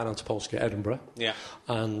Tate and Dan Antopolsky at Edinburgh. Yeah,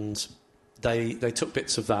 and they took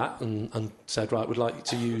bits of that and said, right, we'd like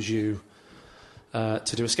to use you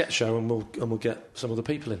to do a sketch show, and we'll get some other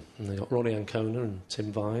people in. And they got Ronnie Ancona and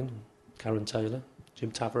Tim Vine, and Karen Taylor,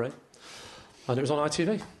 Jim Tavare, and it was on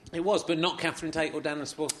ITV. It was, but not Catherine Tate or Dan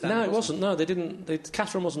Antopolsky. No, it wasn't. No, they didn't.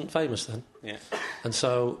 Catherine wasn't famous then. Yeah, and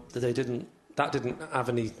so they didn't. That didn't have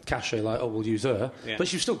any cachet like, oh, we'll use her. Yeah. But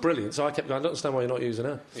she was still brilliant, so I kept going, I don't understand why you're not using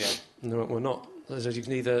her. Yeah. And they went, we're not. They said, you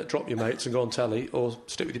can either drop your mates and go on telly or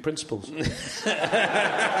stick with your principles. Well,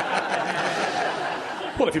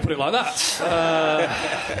 if you put it like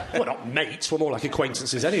that. We're not mates, we're more like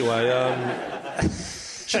acquaintances anyway.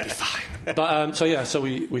 Should be fine. But, so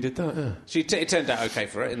we did that, yeah. It turned out OK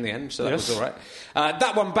for it in the end, so that was all right.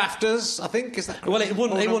 That won BAFTAs, I think, is that correct?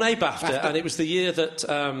 Well, it won a BAFTA, and it was the year that...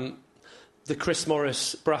 the Chris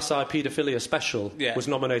Morris Brass Eye Paedophilia special was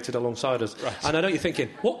nominated alongside us. Right. And I know you're thinking,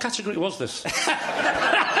 what category was this? Because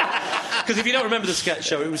if you don't remember the sketch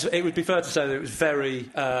show, it would be fair to say that it was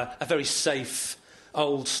a very safe,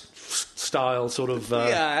 old style sort of.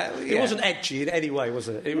 It wasn't edgy in any way, was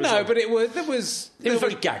it? It was, but it was. It was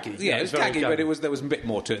very gaggy. Yeah, it was gaggy, but there was a bit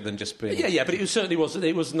more to it than just being. Yeah, but it certainly wasn't.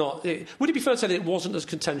 It was not. Would it be fair to say that it wasn't as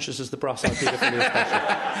contentious as the Brass Eye Paedophilia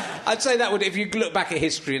special? I'd say that would. If you look back at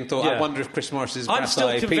history and thought, I wonder if Chris Morris's Brass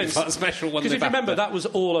Eye Paedophile special won the BAFTA. Because if you remember, that was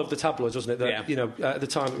all over the tabloids, wasn't it? That, Yeah. At the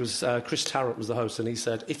time it was Chris Tarrant was the host, and he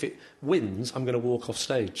said, if it wins, I'm going to walk off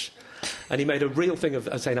stage. And he made a real thing of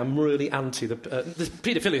saying, I'm really anti the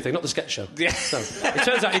paedophilia thing, not the sketch show. Yeah. So, it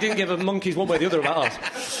turns out he didn't give a monkeys one way or the other about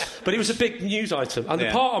us. But it was a big news item. And the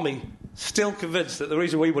part of me, still convinced that the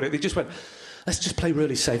reason we won it, they just went, let's just play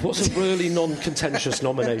really safe. What's a really non-contentious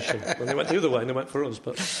nomination? And they went the other way, and they went for us.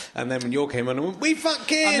 And then when you came on, and went, we fuck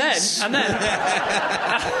kids! And then...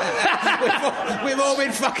 we've all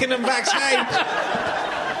been fucking them backstage.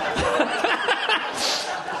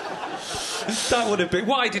 That would have been...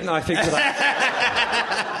 Why didn't I think of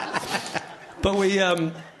that? But we...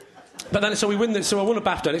 But then, so we win this. So I won a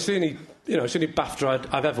BAFTA, and it's the only BAFTA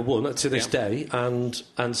I've ever won to this day. And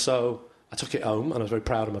so I took it home, and I was very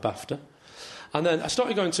proud of my BAFTA. And then I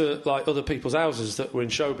started going to like other people's houses that were in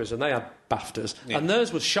showbiz, and they had BAFTAs, and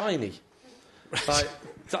theirs was shiny,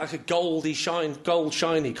 like a gold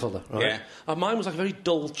shiny colour, right? Yeah. And mine was like a very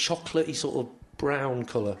dull, chocolatey sort of brown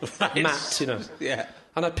colour, matte, you know. Yeah.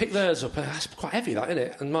 And I picked theirs up, and that's quite heavy, that, isn't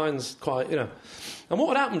it? And mine's quite, you know. And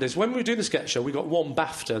what had happened is, when we were doing the sketch show, we got one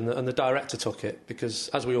BAFTA, and the director took it, because,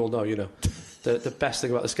 as we all know, you know, the best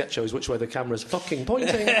thing about the sketch show is which way the camera's fucking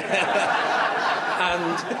pointing.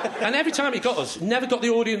 And every time he got us, never got the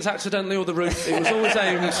audience accidentally or the roof. It was always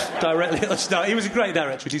aimed directly at us. No, he was a great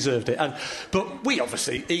director, he deserved it. But we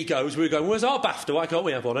obviously, egos, we were going, where's our BAFTA? Why can't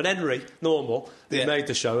we have one? And Henry, normal, who made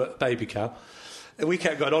the show at Baby Cow, and we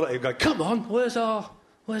kept going on at him, going, come on, where's our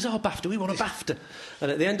BAFTA? We want a BAFTA.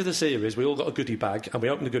 And at the end of the series, we all got a goodie bag, and we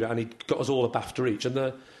opened the goodie, and he got us all a BAFTA each.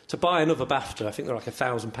 And to buy another BAFTA, I think they're like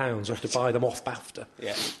 £1,000. You have to buy them off BAFTA.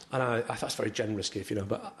 Yeah. And I thought that's a very generous gift, you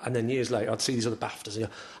know. And then years later, I'd see these other BAFTAs, and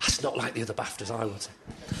go, that's not like the other BAFTAs I wanted.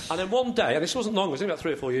 And then one day, and this wasn't long, it was only about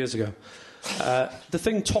 3 or 4 years ago, the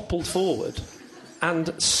thing toppled forward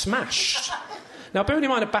and smashed. Now, bearing in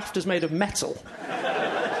mind, a BAFTA's made of metal.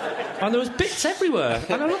 And there was bits everywhere.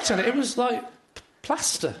 And I looked at it, it was like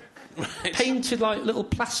plaster. Right. Painted like little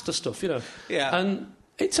plaster stuff, you know. Yeah. And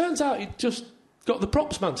it turns out he just got the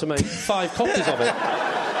props man to make 5 copies of it.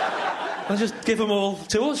 And just give them all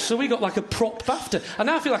to us. So we got like a prop BAFTA. And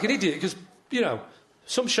now I feel like an idiot because, you know,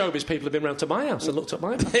 some showbiz people have been round to my house and looked at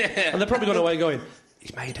my BAFTA. Yeah. And they're probably gone away going,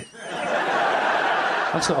 he's made it.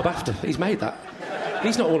 That's not a BAFTA. He's made that.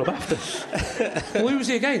 He's not won a BAFTA. Well, who was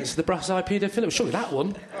he against? The Brass Eye Paedophilia? Surely that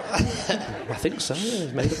one. I think so, yeah.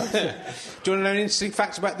 He's made a BAFTA. Do you want to know any interesting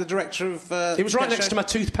facts about the director of... it was right next to my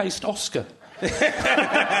toothpaste Oscar. Nick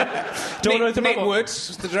Wood,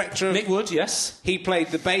 the director of... Nick Wood, yes. He played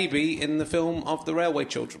the baby in the film of The Railway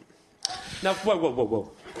Children. Now, whoa.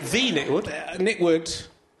 The Nick Wood? Nick Wood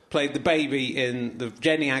played the baby in the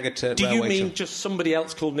Jenny Agutter Do Railway you mean Children. just somebody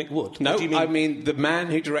else called Nick Wood? No, I mean the man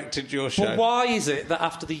who directed your show. But why is it that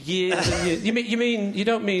after the years and years... You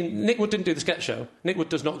don't mean... Nick Wood didn't do the sketch show. Nick Wood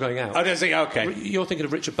does Not Going Out. Oh, does he? OK. You're thinking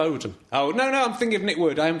of Richard Bowden. Oh, no, I'm thinking of Nick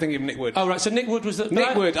Wood. I am thinking of Nick Wood. Oh, right, so Nick Wood was the...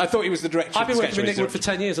 Nick Wood, I thought he was the director I've been of the working with Nick Wood for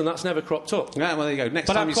 10 years and that's never cropped up. Yeah, well, there you go. Next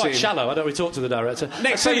but time I'm you quite see shallow. I don't really talk to the director.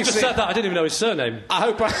 Next time you just said that, I didn't even know his surname. I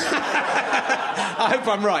hope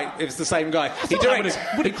I'm right. It's the same guy.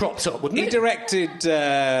 Would it cropped up, wouldn't it? He directed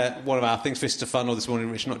one of our things, Fist of Fun, or This Morning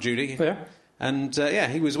Rich, Not Judy. Yeah. And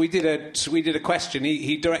we did a question.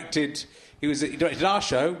 He directed our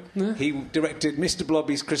show. Yeah. He directed Mr.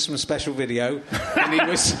 Blobby's Christmas special video, and he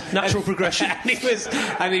was natural progression.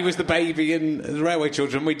 And he was the baby in The Railway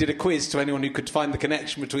Children. We did a quiz to anyone who could find the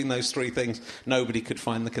connection between those 3 things. Nobody could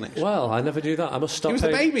find the connection. Well, I never knew that. I must stop. He was the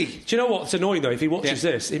baby. Do you know what's annoying though? If he watches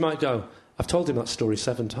this, he might go, "I've told him that story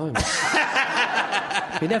 7 times."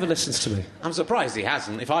 He never listens to me. I'm surprised he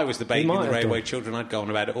hasn't. If I was the baby in The Railway Children, I'd go on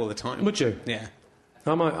about it all the time. Would you? Yeah.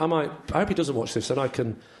 I hope he doesn't watch this, and I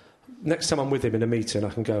can... Next time I'm with him in a meeting, I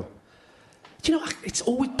can go, do you know, it's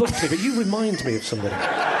always bugged me, but you remind me of somebody.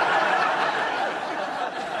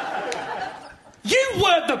 You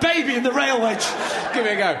weren't the baby in The Railway. Give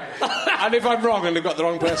it a go. And if I'm wrong and I've got the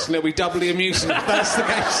wrong person, it'll be doubly amusing if that's the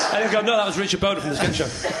case. And he'll go, no, that was Richard Bowden from the sketch show.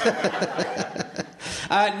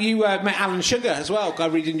 You met Alan Sugar as well. I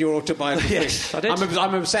read in your autobiography. Yes, I did.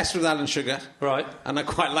 I'm obsessed with Alan Sugar. Right. And I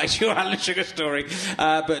quite like your Alan Sugar story.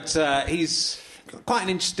 But he's quite an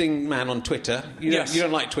interesting man on Twitter. You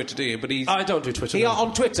don't like Twitter, do you? But I don't do Twitter.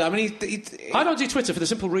 On Twitter, I mean, I don't do Twitter for the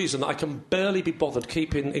simple reason that I can barely be bothered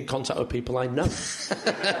keeping in contact with people I know.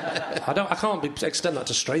 I can't extend that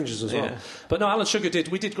to strangers as well. Yeah. But no, Alan Sugar did.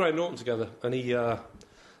 We did Graham Norton together, and he.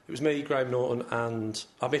 It was me, Graham Norton, and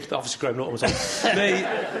I mean, obviously Graham Norton was on. Me,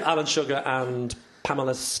 Alan Sugar, and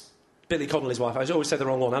Billy Connolly's wife. I always say the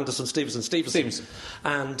wrong one. Anderson Stevenson.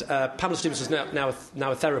 And Pamela Stevenson's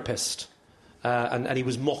now a therapist. And he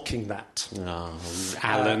was mocking that. Oh,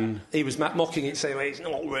 Alan. He was mocking it, saying, well, it's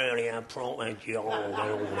not really a proper job.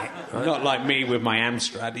 Not like me with my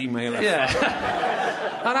Amstrad email. Yeah.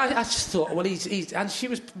 And I just thought, well, he's... And she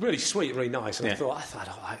was really sweet, really nice. And I thought, I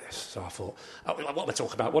don't like this. So I thought, what am I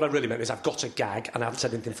talking about? What I really meant is I've got a gag and I haven't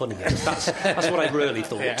said anything funny yet. That's what I really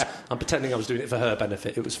thought. Yeah. I'm pretending I was doing it for her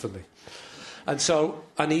benefit. It was for me. And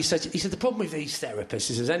he said, the problem with these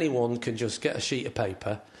therapists is anyone can just get a sheet of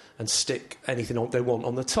paper and stick anything they want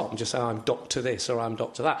on the top and just say, I'm Doctor this or I'm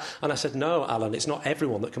Doctor that. And I said, no, Alan, it's not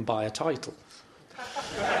everyone that can buy a title.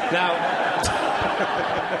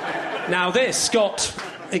 Now this got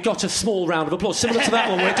a small round of applause, similar to that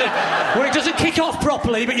one where it doesn't kick off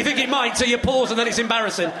properly, but you think it might, so you pause and then it's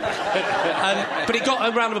embarrassing. But it got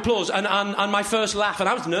a round of applause, and my first laugh, and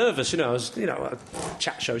I was nervous, at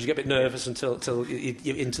chat shows you get a bit nervous until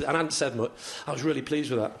you're into, and I hadn't said much. I was really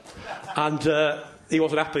pleased with that. And he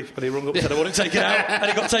wasn't happy, and he rung up and said, I want it taken out, and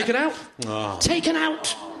it got taken out. Oh. Taken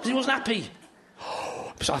out, because he wasn't happy.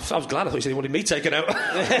 I was glad. I thought he said he wanted me taken out.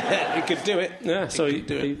 He could do it. Yeah, so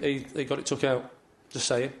he got it took out. Just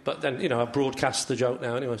saying. But then, I broadcast the joke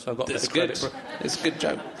now anyway, so I've got a bit of credit for it. It's a good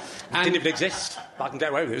joke. It didn't even exist. I can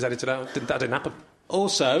get away with it. It was edited out. That didn't happen.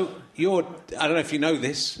 Also, I don't know if you know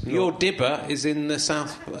this, your dibber is in the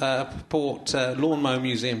Southport Lawnmower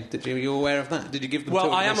Museum. You aware of that? Did you give them to them?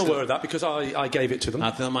 Well, I am aware of that because I gave it to them.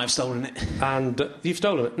 I thought they might have stolen it. And you've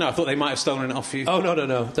stolen it? No, I thought they might have stolen it off you. Oh,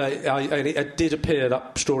 no. It did appear,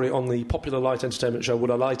 that story, on the popular light entertainment show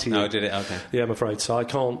Would I Lie to You? Oh, did it? OK. Yeah, I'm afraid. So I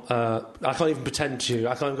can't even pretend to.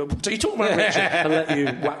 I can't go, so you talk about Richard and let you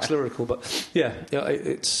wax lyrical. But, yeah,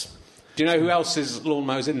 it's... Do you know who else's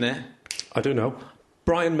lawnmower's in there? I do know.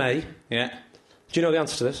 Brian May. Yeah. Do you know the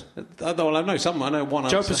answer to this? I know some. I know one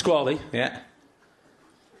Joe answer. Pasquale. Yeah.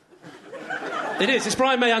 It is. It's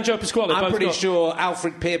Brian May and Joe Pasquale. I'm pretty sure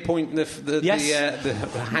Alfred Pierpoint, the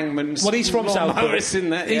hangman's... Well, he's from Southport. Is in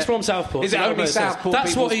there, yeah. He's from Southport. Is it only Southport?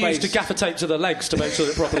 That's what he used to gaffer tape to the legs to make sure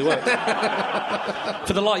it properly worked.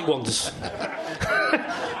 For the light ones.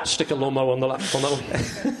 Stick a lawnmower on that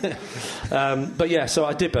one. But yeah, so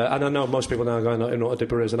I dibber, and I know most people now are going, I don't know what a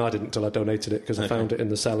dibber is, and I didn't until I donated it because I found it in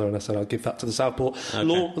the cellar, and I said I'll give that to the Southport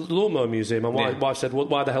Lawnmower Museum. And my wife said, well,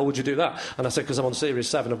 why the hell would you do that? And I said, because I'm on Series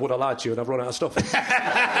 7 of Would I Lie to You, and I've run out of stuff.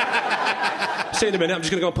 See you in a minute, I'm just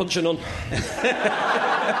going to go and punch it on.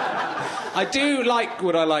 I do like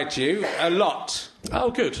Would I Lie to You a lot. Oh,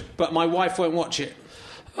 good. But my wife won't watch it.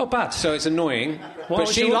 Oh, bad. So it's annoying. But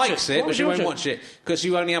she likes it, but she won't watch it because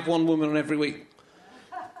you only have one woman on every week.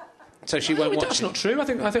 So she won't watch it. That's not true. I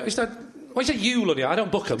think it's that. Why is it you, Lydia? I don't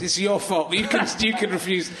book them. It's your fault. You can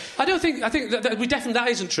refuse. I think that we definitely that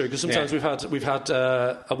isn't true because sometimes we've had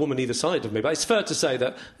a woman either side of me. But it's fair to say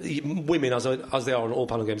that women, as they are in all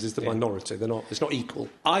panel games, is the minority. It's not equal.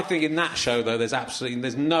 I think in that show though,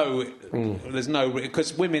 there's no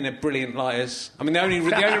because women are brilliant liars. I mean, the only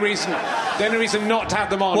reason not to have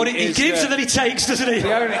them on. Well, he gives and then he takes, doesn't he?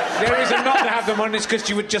 The only reason not to have them on is because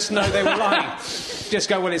you would just know they were lying. Just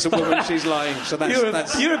go, well, it's a woman, she's lying. So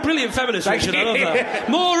you're a brilliant feminist, Richard. I love that.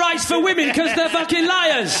 More rights for women because they're fucking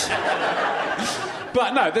liars.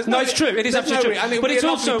 But no, it's true. It is absolutely true. But it's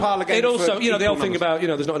also, the whole thing about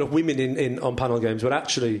there's not enough women on panel games, but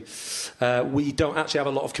actually we don't actually have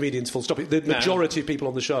a lot of comedians. Full stop. The majority of people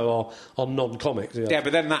on the show are non-comics. Yeah,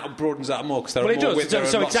 but then that broadens that more because there are more women.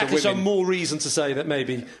 So exactly, so more reason to say that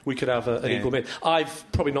maybe we could have an equal mix. I've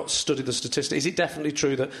probably not studied the statistics. Is it definitely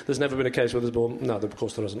true that there's never been a case where there's born? No, of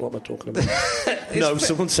course there isn't. What am I talking about? No,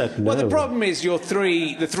 someone said no. Well, the problem is the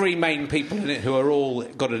three main people in it who are all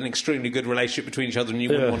got an extremely good relationship between each other, and you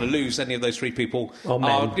wouldn't want to lose any of those three people. Are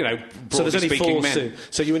broadly so there's only speaking, four men.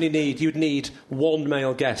 So you'd need one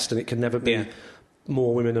male guest, and it can never be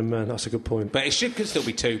more women than men. That's a good point. But it could still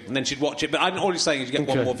be two, and then she'd watch it. But all he's saying is you get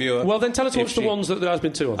one more viewer. Well, then tell us what's the ones that there has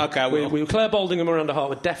been two on. Okay, we Claire Balding and Miranda Hart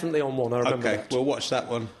were definitely on one. I remember that. We'll watch that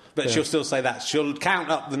one. But she'll still say that. She'll count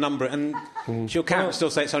up the number, and she'll count and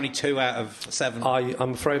still say it's only 2 out of 7.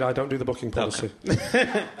 I'm afraid I don't do the booking policy.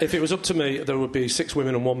 If it was up to me, there would be 6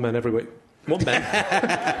 women and 1 man every week. 1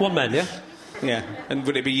 man? 1 man, yeah? Yeah. And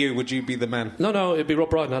would it be you? Would you be the man? No, it'd be Rob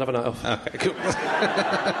Brydon. I'd have a night off. Okay, cool.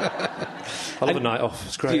 I love a night off.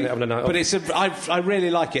 It's great having a night off. But I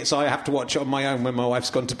really like it, so I have to watch it on my own when my wife's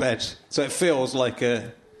gone to bed. So it feels like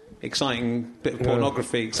a exciting bit of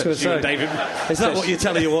pornography. Except you and David. Is that what you're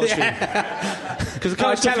telling you're watching? Because the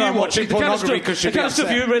kind of stuff you watch, the kind of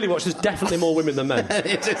stuff you really watch, there's definitely more women than men.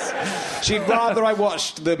 It is. She'd rather I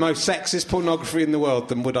watched the most sexist pornography in the world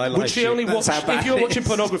than would I like. Would she only watch if you're watching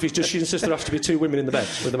pornography? Does she insist there has to be two women in the bed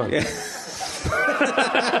with the man? Yeah.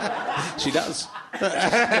 She does.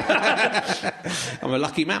 I'm a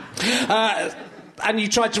lucky man. And you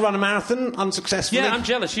tried to run a marathon unsuccessfully? Yeah, I'm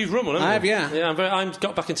jealous. You've run one, haven't you? I have, yeah. Yeah, I've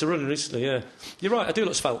got back into running recently, yeah. You're right, I do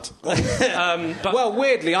look svelte. But well,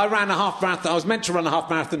 weirdly, I ran a half marathon. I was meant to run a half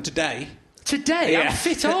marathon today. Today? Yeah. How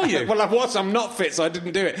fit are you? Well, I was. I'm not fit, so I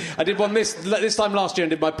didn't do it. I did one this time last year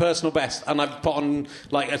and did my personal best, and I've put on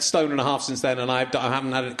like 1.5 stones since then, and I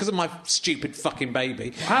haven't had it because of my stupid fucking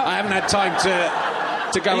baby. I haven't had time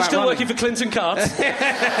to go out. Are you still running. working for Clinton Cards?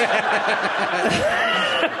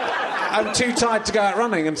 I'm too tired to go out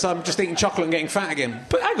running, and so I'm just eating chocolate and getting fat again.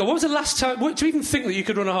 But hang on, what was the last time... do you even think that you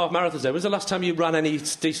could run a half marathon today? When was the last time you ran any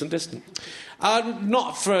decent distance?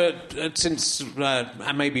 Not for... since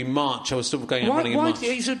maybe March. I was still going out running in March. Why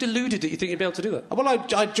are you so deluded that you think you'd be able to do that? Well,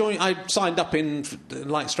 I signed up in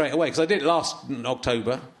like straight away, because I did it last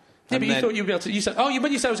October. Yeah, but you thought you'd be able to... You said,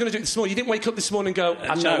 when you said I was going to do it this morning, you didn't wake up this morning and go,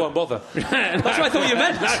 actually, I won't bother. That's what I thought you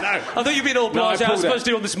meant. No. I thought you'd been all blasé. I was supposed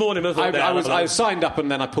to do it this morning. I signed up and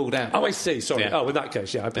then I pulled out. Oh, I see. Sorry. Yeah. Oh, in that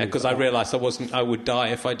case, yeah. Because I realised I would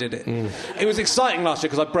die if I did it. It was exciting last year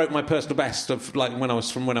because I broke my personal best of like when I was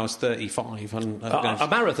 35. And, a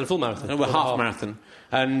marathon, a full marathon? A half marathon.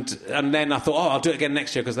 And then I thought, I'll do it again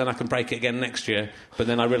next year because then I can break it again next year. But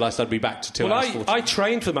then I realised I'd be back to 2 hours 40. I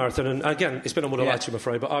trained for the marathon, and again, it's been on what I like to, I'm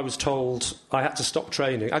afraid, but I was told I had to stop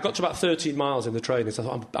training. I got to about 13 miles in the training, so I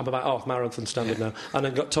thought, I'm about half marathon standard now. And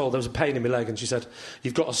then got told there was a pain in my leg, and she said,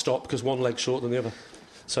 you've got to stop because one leg's shorter than the other.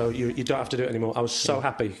 So you don't have to do it anymore. I was so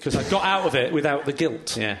happy because I got out of it without the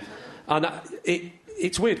guilt. Yeah. And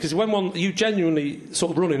it's weird because when you genuinely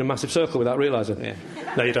sort of run in a massive circle without realising. Yeah.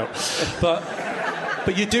 No, you don't.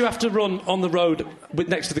 But you do have to run on the road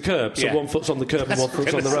next to the curb, so one foot's on the curb and one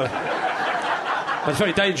foot's on the road. It's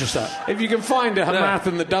very dangerous, that. If you can find a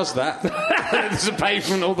marathon that does that, there's a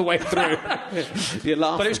pavement all the way through. You're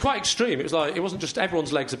laughing. But it was quite extreme. It was like, it wasn't just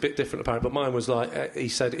everyone's legs a bit different, apparently, but mine was like, he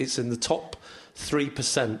said it's in the top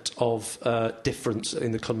 3% of difference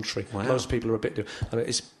in the country. Wow. Most people are a bit different.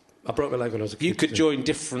 And I broke my leg when I was a kid. You could join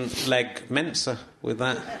different leg Mensa with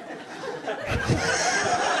that.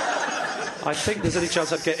 I think there's any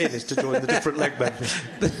chance I'd get in is to join the different leg men.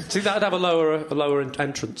 See, that'd have a lower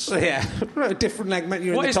entrance. Yeah, a different leg men.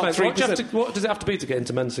 You're in the top 3%. What does it have to be to get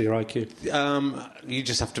into Mensa, your IQ? You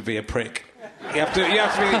just have to be a prick. You have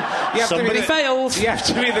to Somebody failed. You have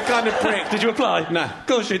to be the kind of prick. Did you apply? No. Of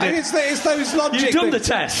course you did. It's those logic You've done things.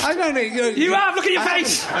 the test. I don't know. You have. Look at your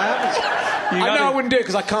face. I know I wouldn't do it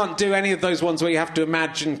because I can't do any of those ones where you have to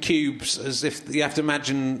imagine cubes as if you have to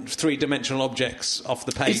imagine three-dimensional objects off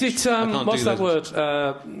the page. Is it, what's that word?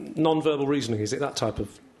 Non-verbal reasoning, is it that type of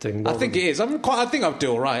thing? I think it is. I think I'd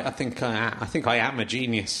do all right. I think I am a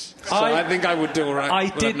genius. So I think I would do all right.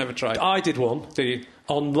 I've never tried. I did one. Did you?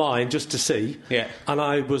 Online, just to see. Yeah. And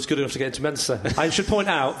I was good enough to get into Mensa. I should point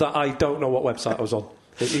out that I don't know what website I was on.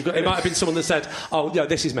 It might have been someone that said, "Oh, yeah,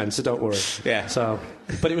 this is Mensa, don't worry." Yeah. So,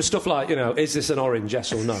 but it was stuff like, is this an orange?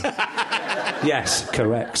 Yes or no? Yes,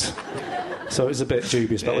 correct. So it was a bit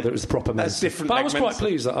dubious about whether it was the proper Mensa. That's different. But I was quite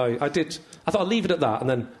pleased that I did. I thought I'd leave it at that, and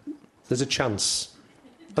then there's a chance.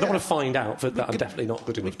 I don't want to find out that I'm definitely not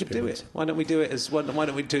good enough to do it. Why don't we do it as? Why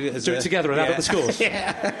don't we do it as? Do it together and add up the scores.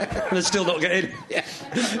 Yeah. And then still not get in. Yeah.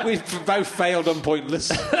 We've both failed on Pointless.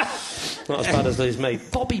 Not as bad as these me.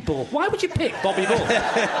 Bobby Ball. Why would you pick Bobby Ball?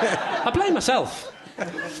 I blame myself.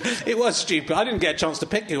 It was stupid. I didn't get a chance to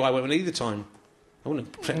pick who I went with either time. I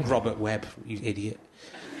wouldn't have picked Robert Webb, you idiot.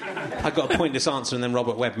 I got a pointless answer and then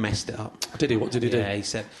Robert Webb messed it up. Did he? What did he do? Yeah, he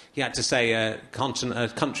said he had to say a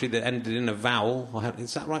country that ended in a vowel.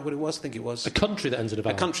 Is that right? What it was? I think it was. A country that ended in a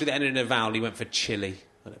vowel. A country that ended in a vowel. He went for Chile.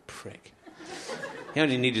 What a prick. He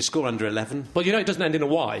only needed a score under 11. Well, it doesn't end in a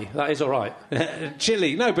Y. That is all right.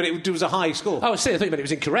 Chile. No, but it was a high score. Oh, I see. I thought you meant it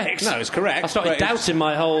was incorrect. No, it's correct. I started doubting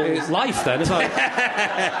my whole life then. It's like...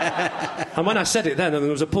 And when I said it then and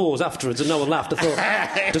there was a pause afterwards and no one laughed, I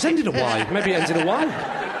thought, does it end in a Y? Maybe it ends in a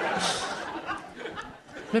Y.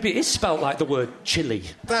 Maybe it is spelt like the word chili.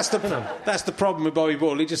 That's the problem with Bobby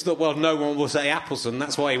Ball. He just thought, well, no one will say Appleson.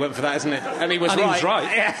 That's why he went for that, isn't it? And he was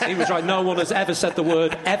right. Yeah. He was right. No one has ever said the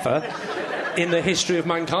word ever. in the history of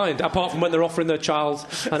mankind, apart from when they're offering their child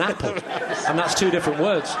an apple. And that's two different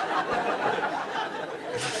words.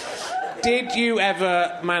 Did you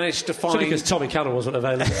ever manage to find... It's because Tommy Cannon wasn't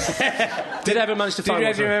available. Did you ever manage to find...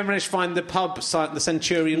 Did you ever manage to find the pub sign, the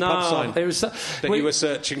Centurion pub sign? It was... you were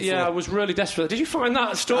searching for? Yeah, I was really desperate. Did you find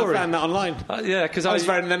that story? I found that online. Yeah, because I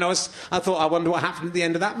thought, I wonder what happened at the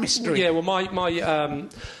end of that mystery. Yeah, well, I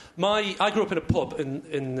grew up in a pub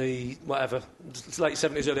in the late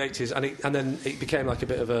 70s, early 80s, and then it became like a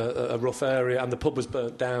bit of a rough area, and the pub was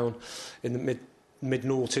burnt down in the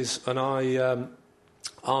mid-noughties, and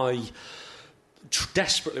I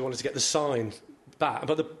desperately wanted to get the sign back,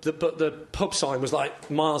 but the pub sign was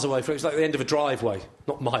like miles away from it. It was like the end of a driveway,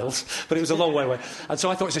 not miles, but it was a long way away. And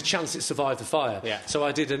so I thought it was a chance it survived the fire. Yeah. So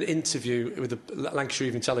I did an interview with the Lancashire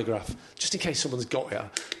Evening Telegraph, just in case someone's got it. And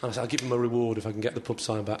I said, I'll give them a reward if I can get the pub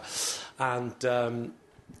sign back. And I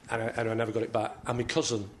never got it back. And my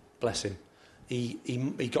cousin, bless him,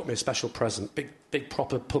 he got me a special present, big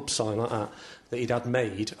proper pub sign like that he'd had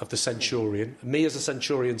made of the Centurion, me as a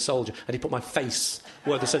Centurion soldier, and he put my face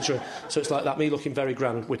where the Centurion... So it's like that, me looking very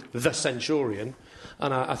grand with the Centurion,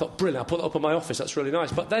 and I thought, brilliant, I'll put that up in my office, that's really nice.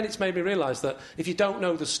 But then it's made me realise that if you don't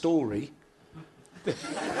know the story...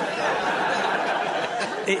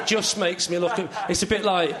 It just makes me look... It's a bit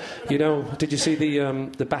like, did you see the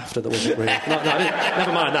BAFTA that wasn't real? No,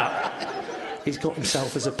 never mind that. He's got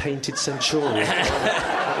himself as a painted Centurion.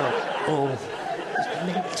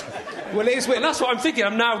 Well, it is weird. And that's what I'm thinking.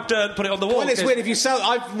 I'm now put it on the wall. Well, it's weird if you sell.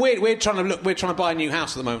 We're trying to buy a new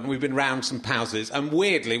house at the moment. We've been round some houses, and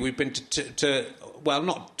weirdly, we've been to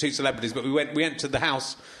not two celebrities, but we went to the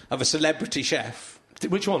house of a celebrity chef.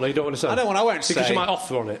 Which one? You don't want to say? I won't say. Because you might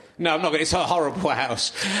offer on it. No, I'm not going to. It's a horrible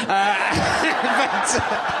house. But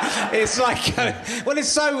it's like... it's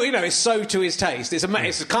so, it's so to his taste.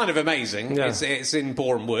 It's kind of amazing. Yeah. It's in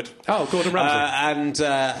Boreham Wood. Oh, Gordon Ramsay.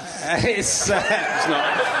 It's not.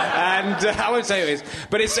 And I won't say who it is.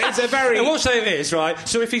 But it's a very... I won't say who it is, right?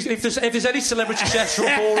 So if there's any celebrity chefs from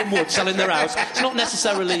Boreham Wood selling their house, it's not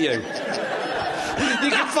necessarily you. You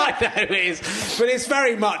can find out who it is, but it's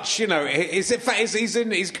very much, he's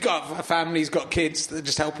got a family, he's got kids, they're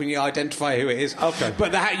just helping you identify who it is. Okay,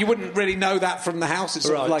 but you wouldn't really know that from the house. It's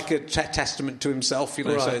sort of like a testament to himself,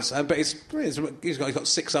 Right. So but he's got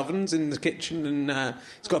 6 ovens in the kitchen, and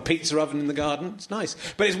he's got a pizza oven in the garden. It's nice,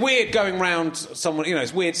 but it's weird going round someone.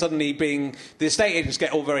 It's weird suddenly being the estate agents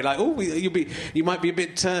get all very like, you might be a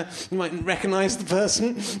bit, you might recognise the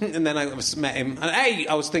person, and then I met him, and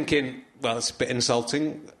I was thinking, well, it's a bit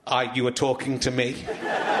insulting. You were talking to me.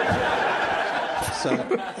 So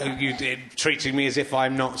you did, treating me as if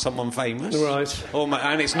I'm not someone famous. Right.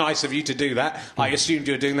 And it's nice of you to do that. I assumed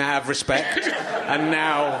you were doing that out of respect. And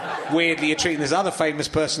now, weirdly, you're treating this other famous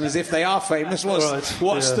person as if they are famous.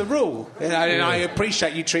 What's the rule? I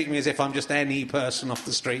appreciate you treating me as if I'm just any person off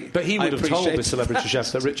the street. But he would have told the celebrity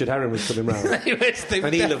chef that Richard Herring was coming round.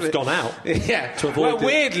 And he'd have gone out. Yeah. To avoid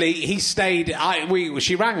weirdly, he stayed...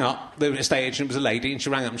 She rang up, the estate agent was a lady, and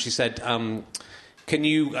she rang up and she said... Can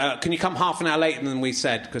you come half an hour later than we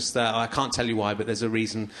said? Because I can't tell you why, but there's a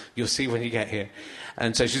reason. You'll see when you get here.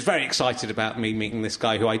 And so she's very excited about me meeting this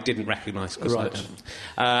guy who I didn't recognise. Right.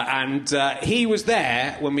 And he was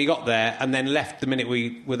there when we got there and then left the minute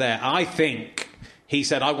we were there. I think he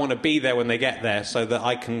said, I want to be there when they get there so that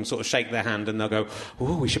I can sort of shake their hand and they'll go,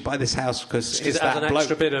 oh, we should buy this house because it has an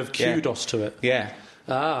extra bit of kudos to it. Yeah.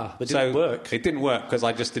 But it didn't work. It didn't work because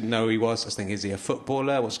I just didn't know who he was. I was thinking, is he a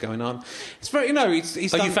footballer? What's going on? It's very,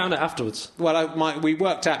 he's done... you found it afterwards? Well, we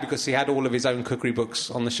worked out because he had all of his own cookery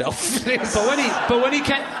books on the shelf. but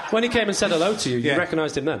when he came and said hello to you, you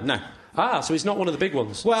recognised him then? No. So he's not one of the big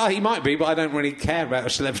ones? Well, he might be, but I don't really care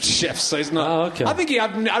about celebrity chefs, so he's not... Oh, OK. I think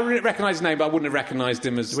I recognise his name, but I wouldn't have recognised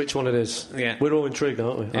him as... Which one it is? Yeah. We're all intrigued,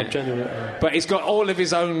 aren't we? Yeah. I'm genuinely... But he's got all of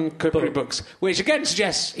his own cookery books, which again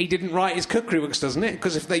suggests he didn't write his cookery books, doesn't it?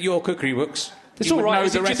 Because if they're your cookery books... It's all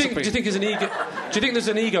right. Do you think there's an ego... Do you think there's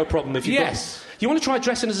an ego problem if you... Yes. You want to try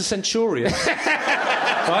dressing as a Centurion,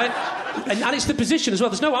 right? And it's the position as well.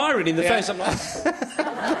 There's no irony in the face. I'm like...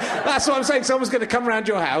 That's what I'm saying. Someone's going to come around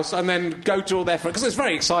your house and then go to all their friends. Because it's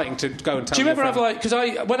very exciting to go and tell. Do you ever have because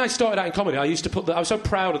when I started out in comedy, I used to put I was so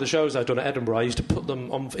proud of the shows I'd done at Edinburgh. I used to put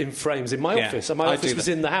them in frames in my office, and my office was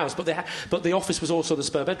in the house, but the office was also the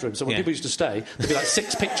spare bedroom. So when people used to stay, there'd be like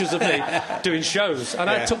 6 pictures of me doing shows, and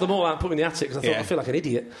I took them all out and put them in the attic because I thought I feel like an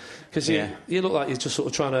idiot because you look like you're just sort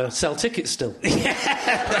of trying to sell tickets still.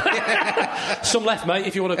 Some left, mate.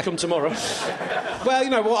 If you want to come tomorrow. tomorrow. Well, you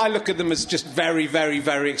know what? I look at them as just very, very,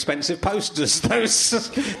 very expensive posters.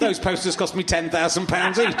 Those posters cost me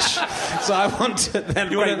 £10,000 each. So I want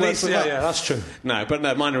them. You want at least, yeah, that's true. No, but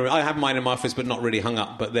no, I have mine in my office, but not really hung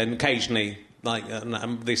up. But then occasionally. Like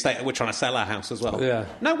the estate, we're trying to sell our house as well. Yeah.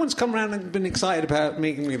 No one's come around and been excited about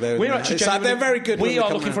meeting me though. We're actually they're very good. We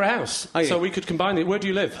are looking for a house, Oh, yeah. so we could combine it. Where do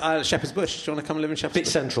you live? Shepherd's Bush. Do you want to come and live in Shepherd's Bit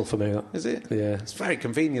Bush? central for me, that. Is it? Yeah. It's very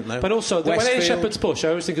convenient though. But also, when in Westfield. Shepherd's Bush, I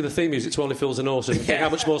always think of the theme music to Only Fools and Horses and think how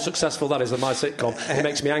much more successful that is than my sitcom. It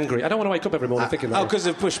makes me angry. I don't want to wake up every morning thinking that. Oh, because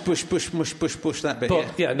of Bush, that bit.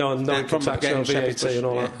 But yeah, no income tax, no VAT and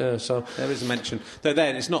all that. Yeah, so there is a mention. Though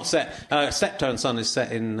then it's not set. Steptoe and Son is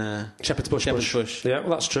set in Shepherd's Bush. Yeah, well,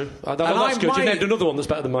 that's true. That's good. You named another one that's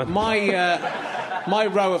better than mine. My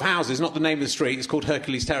row of houses, not the name of the street, it's called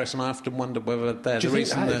Hercules Terrace, and I often wonder whether the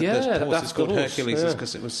reason the horse is called Hercules is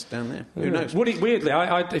because it was down there. Who knows? Weirdly,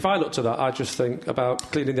 if I looked at that, I just think about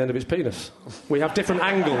cleaning the end of his penis. We have different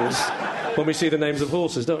angles when we see the names of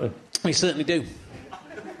horses, don't we? We certainly do.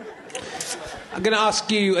 I'm going to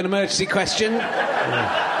ask you an emergency question.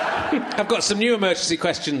 I've got some new emergency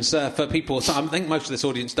questions for people. So I think most of this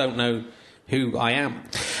audience don't know who I am,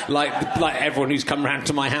 like everyone who's come round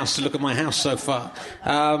to my house to look at my house so far.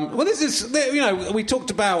 Well, this is, we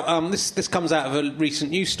talked about this comes out of a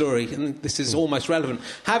recent news story, and this is almost relevant.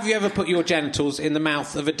 Have you ever put your genitals in the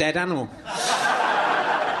mouth of a dead animal?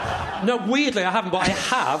 No, weirdly I haven't, but I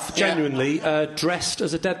have genuinely dressed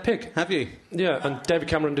as a dead pig. Have you? Yeah, and David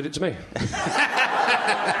Cameron did it to me.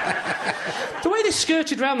 The way they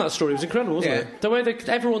skirted around that story was incredible, wasn't it? The way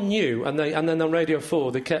everyone knew, and then on Radio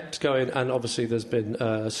 4 they kept going, and obviously there's been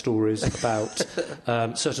stories about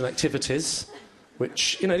certain activities,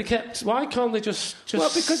 which, they kept... Why can't they just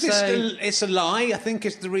well, because say... it's a lie, I think,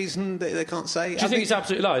 is the reason that they can't say. Do you think it's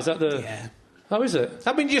absolutely lie? Is that the... Yeah. Oh, is it?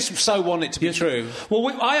 I mean, you just so want it to be true.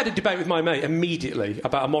 Well, I had a debate with my mate immediately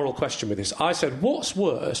about a moral question with this. I said, what's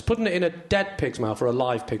worse, putting it in a dead pig's mouth or a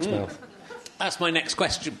live pig's mouth? That's my next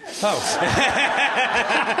question. Oh.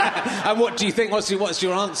 And what do you think? What's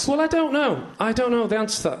your answer? Well, I don't know the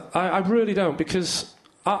answer to that. I really don't, because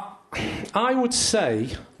I would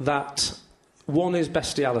say that one is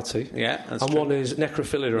bestiality, that's and true. one is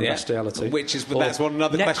necrophilia and bestiality. That's one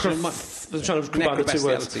another question. I'm trying to combine the two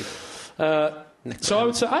words.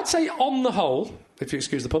 So I'd say on the whole, if you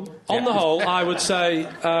excuse the pun, on the whole, I would say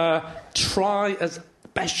try as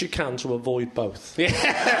best you can to avoid both.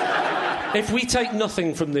 Yeah. If we take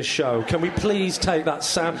nothing from this show, can we please take that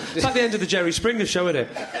sound? It's like the end of the Jerry Springer show, isn't it?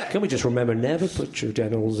 Can we just remember, never put your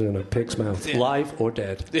genitals in a pig's mouth, live or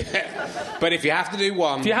dead? Yeah. But if you have to do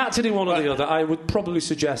one... If you had to do one or the other, I would probably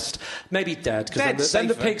suggest maybe dead, because then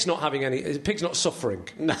the pig's not having any... The pig's not suffering.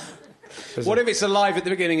 No. What if it's alive at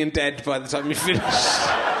the beginning and dead by the time you finish?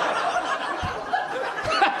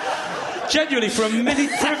 Genuinely, for a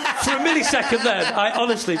millisecond then, I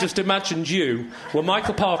honestly just imagined you were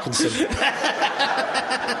Michael Parkinson.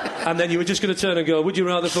 And then you were just going to turn and go, would you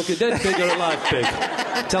rather fuck a dead pig or a live pig?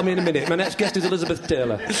 Tell me in a minute. My next guest is Elizabeth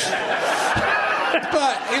Taylor.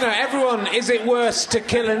 But, everyone, is it worse to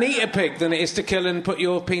kill and eat a pig than it is to kill and put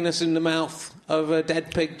your penis in the mouth of a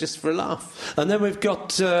dead pig just for a laugh? And then we've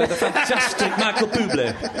got the fantastic Michael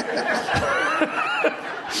Bublé.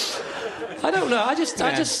 I don't know. I just,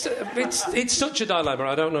 it's such a dilemma.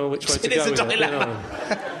 I don't know which way to go. It is a dilemma.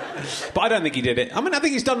 But I don't think he did it. I mean, I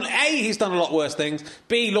think he's done a lot worse things.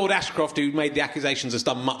 B, Lord Ashcroft, who made the accusations, has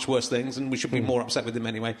done much worse things, and we should be more upset with him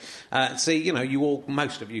anyway. See,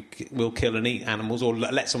 most of you will kill and eat animals, or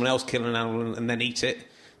let someone else kill an animal and then eat it.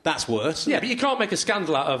 That's worse. Yeah, but you can't make a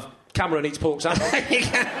scandal out of Cameron eats pork sandwich. You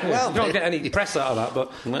can't get any press out of that, but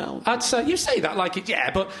I'd say, you say that like it,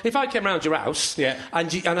 but if I came round your house and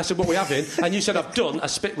I said, what are we having? And you said, I've done a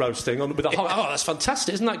spit roast thing with a whole, that's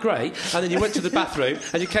fantastic, isn't that great? And then you went to the bathroom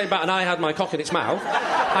and you came back and I had my cock in its mouth,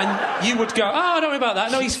 and you would go, don't worry about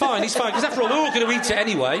that, no, he's fine, because after all, we're all going to eat it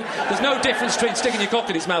anyway. There's no difference between sticking your cock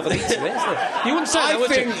in its mouth and eating it, is there? You wouldn't say that, would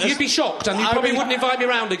you? You'd be shocked, and you probably wouldn't invite me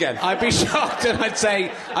round again. I'd be shocked, and I'd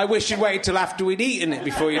say, I wish you'd waited till after we'd eaten it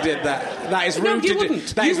before you did that. That is rude to do.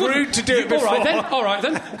 That is rude to do it before. All right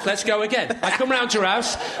then. Let's go again. I come round to your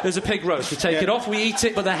house. There's a pig roast. We take it off. We eat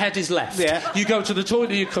it, but the head is left. Yeah. You go to the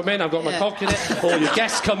toilet. You come in. I've got my cock in it. Or your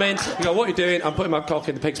guests come in. You go, what are you doing? I'm putting my cock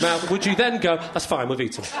in the pig's mouth. Would you then go, that's fine, we've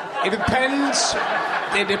eaten? It depends.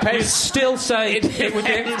 It depends. You'd still say it would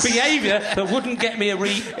be behaviour that wouldn't get me a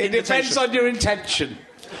It depends on your intention.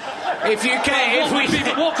 If you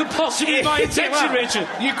can, what could possibly be my intention, Richard?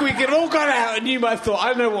 We could all gone out and you might have thought,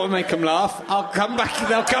 I know what will make them laugh. I'll come back.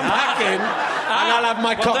 They'll come back in, and I'll have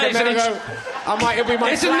my cock, and then I'll go. It'll be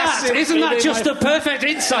my Isn't that just the perfect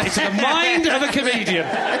insight to the mind of a comedian?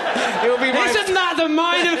 It'll be my... Isn't that the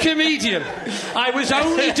mind of a comedian? I was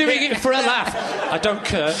only doing it for a laugh. I don't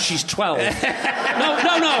care. She's 12.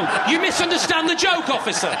 No. You misunderstand the joke,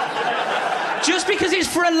 officer. Just because it's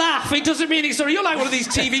for a laugh, it doesn't mean it's... Sorry, you're like one of these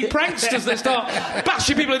TV pranksters that start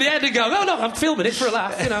bashing people in the head and go, no, I'm filming it for a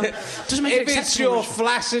laugh, you know. Doesn't make it acceptable. If it's your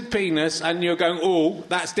flaccid penis and you're going, oh,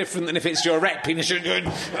 that's different than if it's your erect penis, you're going...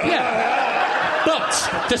 Yeah.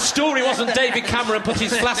 But the story wasn't David Cameron put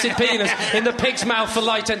his flaccid penis in the pig's mouth for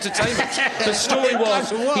light entertainment. The story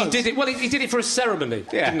was he did it... Well, he did it for a ceremony,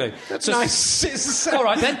 didn't he? That's nice. It's all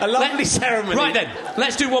right, then. A lovely ceremony. Right, then.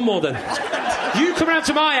 Let's do one more, then. You come round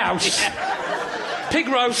to my house... Pig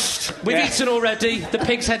roast, we've eaten already, the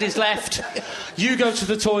pig's head is left. You go to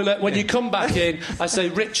the toilet, when you come back in, I say,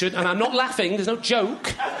 Richard, and I'm not laughing, there's no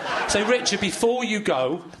joke. I say, Richard, before you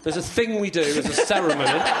go, there's a thing we do, there's a ceremony.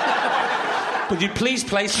 Would you please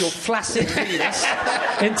place your flaccid penis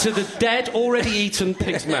into the dead, already eaten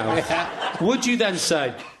pig's mouth? Would you then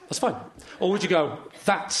say, that's fine? Or would you go,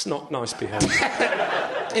 that's not nice behaviour?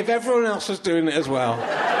 If everyone else was doing it as well...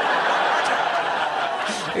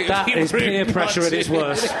 That is peer pressure at its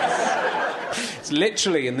worst. It's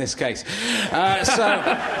literally in this case.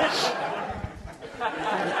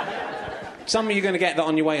 Some of you are going to get that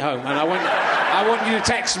on your way home, and I want you to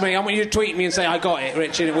text me, I want you to tweet me and say, I got it,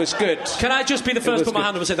 Richard, it was good. Can I just be the first to put my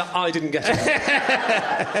hand up and say that I didn't get it?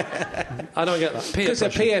 I don't get that. Peer pressure.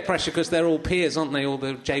 Peer pressure, because they're all peers, aren't they? All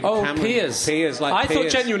the David Cameron. Peers. Peers, like I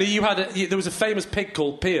peers. thought genuinely there was a famous pig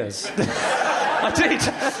called Piers. I did.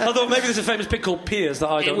 I thought maybe there's a famous pig called Piers that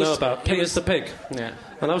I don't know about. Piers the pig. Yeah.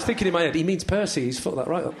 And I was thinking in my head, he means Percy. He's fucked that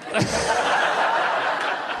right up.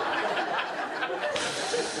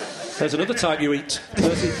 There's another type you eat.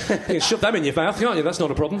 Percy. You can shove them in your mouth, can't you? That's not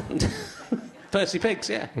a problem. Percy pigs,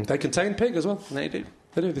 yeah. They contain pig as well. They do.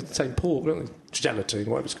 They do. They contain pork, don't they? Gelatin,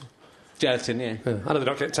 whatever it's called. Gelatin, yeah. I know they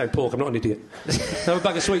don't contain pork. I'm not an idiot. Have a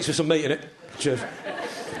bag of sweets with some meat in it. Cheers.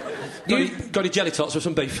 Got any jelly tots with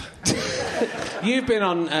some beef? You've been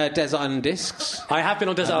on Desert Island Discs. I have been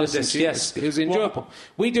on Desert Island Discs, yes. It was enjoyable.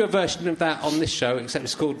 We do a version of that on this show, except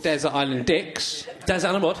it's called Desert Island Dicks. Desert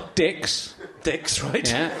Island what? Dicks. Dicks, right?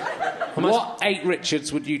 Yeah. What 8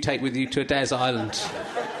 Richards would you take with you to a desert island?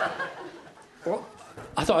 What?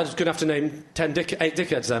 I thought I was going to have to name 8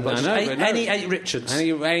 dickheads then. But no. Any 8 Richards.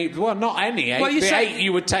 Well, not any 8. Well, the 8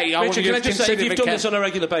 you would take. Richard, can I just say, if you've done this on a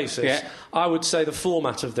regular basis, I would say the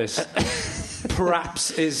format of this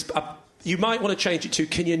perhaps is... you might want to change it to,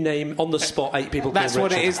 can you name on the spot 8 people That's called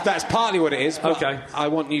what Richard? it is. That's partly what it is. But OK. I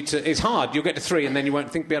want you to... It's hard. You'll get to 3 and then you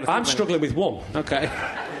won't be able to think... I'm struggling with 1. OK.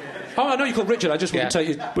 Oh, I know you're called Richard. I just wouldn't take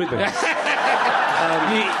you with me.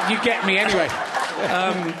 You get me anyway.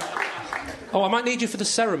 I might need you for the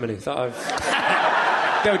ceremony that I've...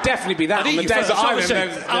 There would definitely be that on the desert island.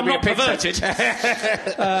 I'm not perverted.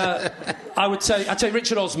 I'd take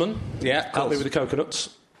Richard Osman. Yeah, help me with the coconuts.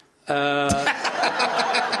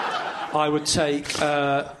 I would take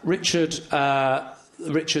Richard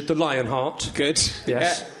the Lionheart. Good. Yes.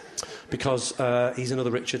 Yeah. Because he's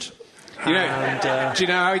another Richard. You know, do you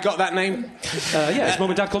know how he got that name? His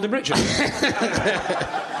mum and dad called him Richard.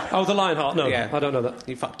 Oh, the Lionheart? No, I don't know that.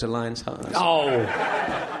 He fucked a lion's heart. Oh.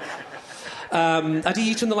 Had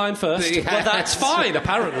he eaten the lion first? Well, that's fine,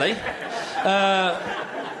 apparently.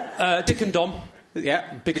 Dick and Dom.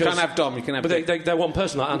 Yeah, because you can't have Dom, you can have Dick. But they're one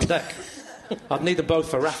person, like Ant and Dec. I'd need them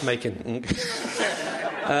both for raft making.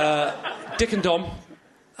 Dick and Dom.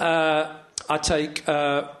 I'd take...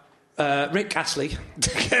 Rick Astley.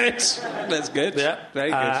 Good. That's good. Yeah. Very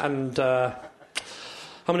good. And how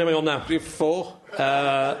many am I on now? 4.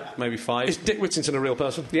 Maybe 5. Is Dick Whittington a real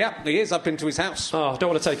person? Yeah, he is. I've been to his house. Oh, I don't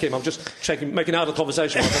want to take him. I'm just making idle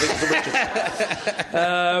conversation. You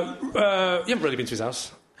haven't really been to his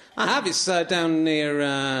house. I have. It's down near...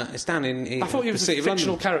 it's down in I thought he was the a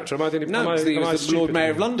fictional character. Am I the No, he was the Lord Mayor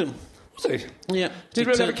of London. Was he? Yeah. Did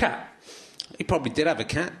he really have a cat? He probably did have a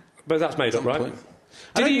cat. But that's made up, right?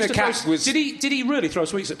 Did he really throw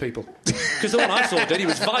sweets at people? Because the one I saw did. He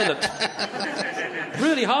was violent.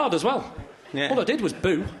 Really hard as well. Yeah. All I did was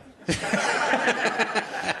boo.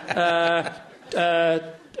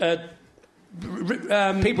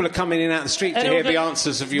 People are coming in out the street to hear the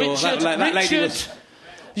answers of your... that lady was...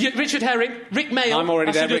 Richard Herring, Rick Mail. I'm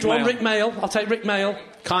already there, Rick Mail. I'll take Rick Mail.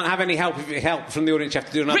 Can't have any help from the audience. You have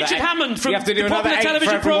to do another Richard 8. Hammond from you have to do the popular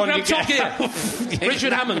television programme Top Gear. Yeah.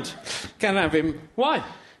 Richard Hammond. Can't have him. Why?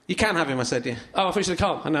 You can have him, I said, yeah. Oh, I thought you said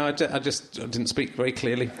can't. I know, I just didn't speak very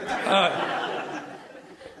clearly.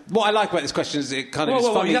 What I like about this question is it kind of is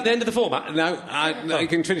funny. You at the end of the format? No, you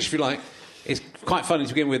can finish if you like. It's quite funny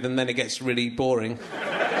to begin with, and then it gets really boring.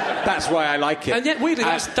 That's why I like it. And yet, weirdly,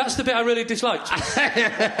 that's the bit I really disliked.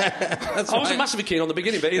 I wasn't massively keen on the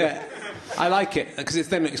beginning bit either. Yeah. I like it, because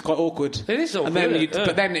it's quite awkward. It is awkward,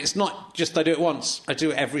 But then it's not just I do it once. I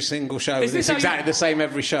do it every single show. Is this it's exactly the same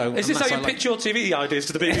every show. Is this how you pitch your TV ideas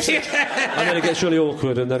to the BBC? And then it gets really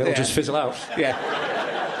awkward, and then it'll just fizzle out.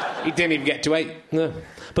 Yeah. He didn't even get to 8. No.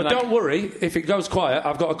 But don't worry, if it goes quiet,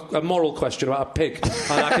 I've got a moral question about a pig,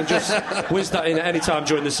 and I can just whiz that in at any time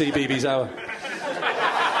during the CBeebies hour.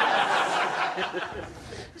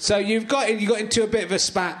 So you got into a bit of a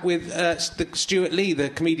spat with Stuart Lee, the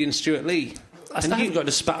comedian Stuart Lee. I haven't got in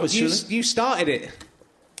a spat with Stuart Lee. You started it.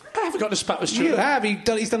 I haven't got in a spat with Stuart Lee. You have.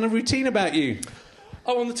 He's done a routine about you.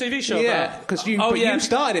 Oh, on the TV show? Yeah, because you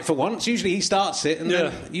started it for once. Usually he starts it, and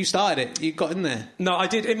then you started it. You got in there. No, I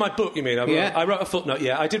did. In my book, you mean? I wrote a footnote,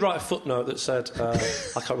 I did write a footnote that said... I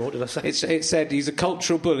can't remember, what did I say? It said he's a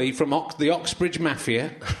cultural bully from the Oxbridge Mafia.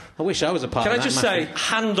 I wish I was a part of that. Can I just say,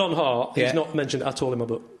 hand on heart, he's not mentioned at all in my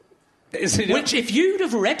book. Which, if you'd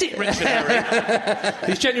have read it, Richard Herring,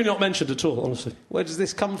 he's genuinely not mentioned at all, honestly. Where does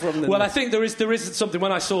this come from, then? Well, I think there is something...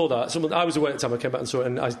 When I saw that, I was away at the time, I came back and saw it,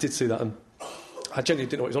 and I did see that, and... I genuinely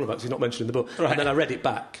didn't know what he's on about because he's not mentioned in the book. Right. And then I read it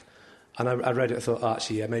back, and I read it and thought,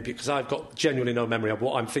 actually, yeah, maybe... Because I've got genuinely no memory of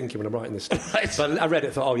what I'm thinking when I'm writing this stuff. Right. So I read it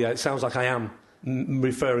and thought, it sounds like I am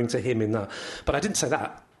referring to him in that. But I didn't say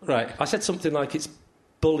that. Right. I said something like it's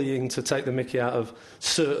bullying to take the mickey out of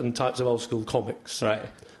certain types of old-school comics. Right.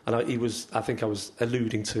 And I think I was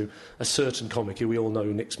alluding to a certain comic who we all know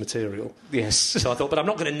nicks material. Yes. So I thought, but I'm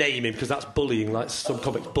not going to name him because that's bullying, like some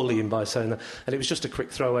comics bullying by saying that. And it was just a quick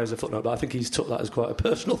throwaway as a footnote, but I think he's took that as quite a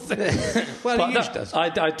personal thing. Well, he usually does. I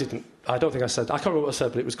didn't. I don't think I said... I can't remember what I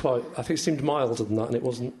said, but it was quite... I think it seemed milder than that, and it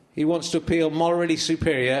wasn't... He wants to appeal morally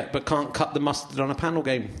superior, but can't cut the mustard on a panel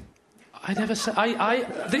game. I never said...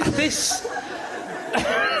 This...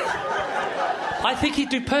 I think he'd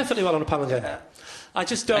do perfectly well on a panel game. I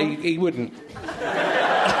just don't... He wouldn't.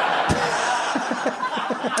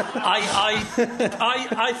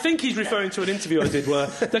 I think he's referring to an interview I did where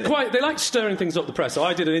they like stirring things up the press. So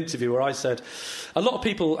I did an interview where I said a lot of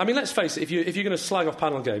people... I mean, let's face it, if you're going to slag off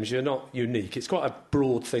panel games, you're not unique. It's quite a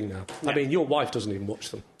broad thing now. Yeah. I mean, your wife doesn't even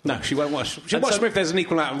watch them. No, she won't watch. She'll watch them if there's an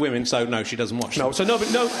equal amount of women. So no, she doesn't watch them. No, so no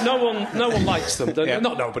one likes them.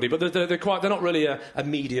 Not nobody, but they're not really a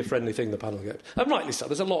media friendly thing. The panel games, and rightly so.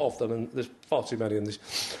 There's a lot of them, and there's far too many in this.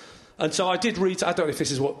 And so I did read... I don't know if this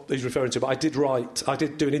is what he's referring to, but I did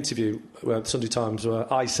do an interview with Sunday Times where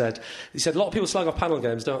he said, a lot of people slag off panel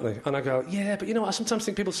games, don't they? And I go, yeah, but you know what, I sometimes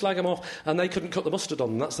think people slag them off and they couldn't cut the mustard on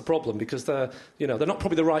them. That's the problem, because they're not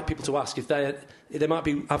probably the right people to ask if they might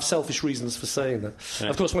have selfish reasons for saying that. Yeah.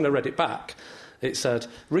 Of course, when I read it back, it said,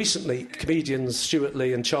 recently, comedians Stuart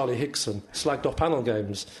Lee and Charlie Higson slagged off panel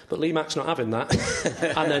games, but Lee Mack's not having that.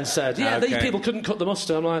 And then said, these people couldn't cut the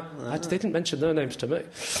mustard. I'm like, they didn't mention their names to me.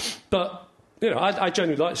 But, I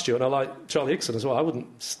genuinely like Stuart, and I like Charlie Higson as well.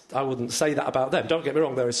 I wouldn't say that about them. Don't get me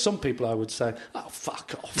wrong, there are some people I would say, oh,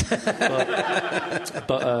 fuck off.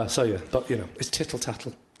 But it's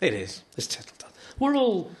tittle-tattle. It is. It's tittle-tattle. We're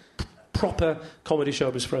all proper comedy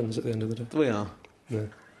showbiz friends at the end of the day. We are. Yeah.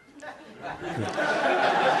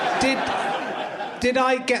 Did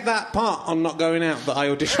I get that part on Not Going Out that I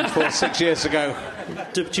auditioned for 6 years ago?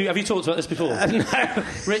 Have you talked about this before? No.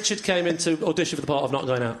 Richard came in to audition for the part of Not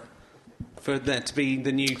Going Out. For there to be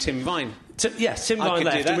the new Tim Vine? Yes, Tim Vine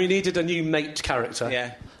left, and we needed a new mate character.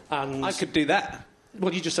 Yeah. And I could do that.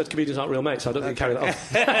 Well, you just said comedians aren't real mates, so I don't think you carry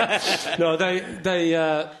that off.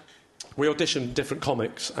 No, we auditioned different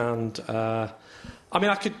comics, and I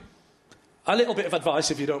could... A little bit of advice,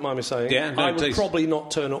 if you don't mind me saying. Yeah, no, I would probably not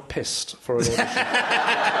turn up pissed for an audition.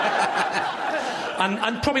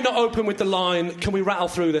 and probably not open with the line, can we rattle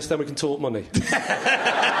through this, then we can talk money.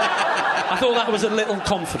 I thought that was a little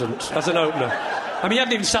confident as an opener. I mean, you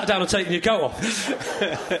hadn't even sat down and taken your coat off.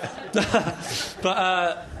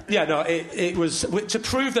 But, it was... To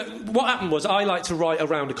prove that... What happened was I like to write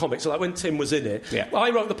around a comic. So, like, when Tim was in it, I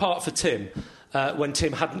wrote the part for Tim... when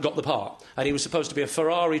Tim hadn't got the part, and he was supposed to be a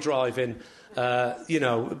Ferrari driving,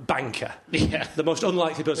 banker. Yeah. The most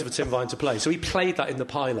unlikely person for Tim Vine to play. So he played that in the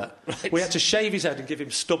pilot. Right. We had to shave his head and give him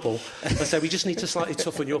stubble and say, we just need to slightly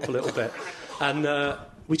toughen you up a little bit. And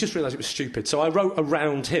we just realised it was stupid. So I wrote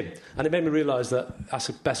around him, and it made me realise that that's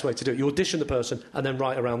the best way to do it. You audition the person and then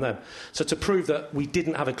write around them. So to prove that we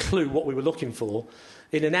didn't have a clue what we were looking for,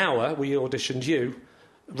 in an hour we auditioned you,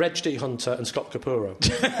 Reg D. Hunter and Scott Capurro.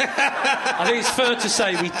 I think it's fair to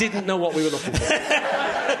say we didn't know what we were looking for.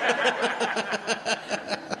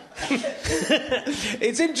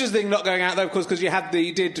 It's interesting not going out though, of course, because you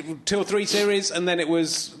did 2 or 3 series, and then it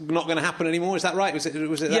was not going to happen anymore. Is that right? Was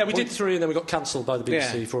it? Yeah, we did 3, and then we got cancelled by the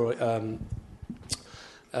BBC for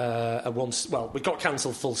once. Well, we got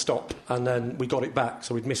cancelled full stop, and then we got it back,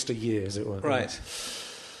 so we'd missed a year, as it were. Right.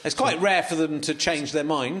 It's quite rare for them to change their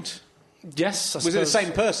mind. Yes, I was it the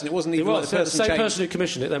same person? It wasn't even like the person the same changed. person who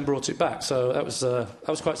commissioned it then brought it back. So that was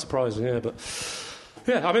quite surprising. Yeah, but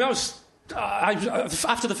yeah, I mean,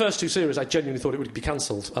 after the first 2 series, I genuinely thought it would be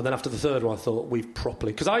cancelled, and then after the third one, I thought we've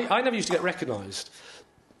properly, because I never used to get recognised,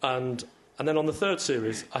 and then on the third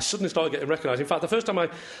series, I suddenly started getting recognised. In fact, the first time I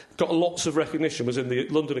got lots of recognition was in the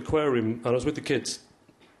London Aquarium, and I was with the kids.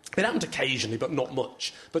 It happened occasionally, but not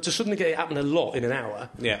much. But to suddenly get it happen a lot in an hour,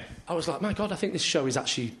 I was like, my God, I think this show is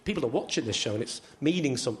actually... People are watching this show, and it's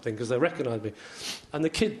meaning something, because they recognise me. And the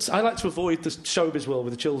kids... I like to avoid the showbiz world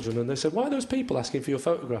with the children, and they said, why are those people asking for your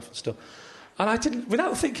photograph and stuff? And I didn't...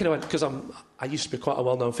 Without thinking, I went, because I used to be quite a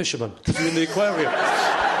well-known fisherman, because I'm in the aquarium.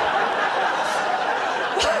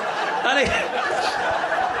 And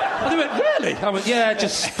they went, really? I went, yeah,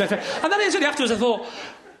 just... And then instantly afterwards I thought...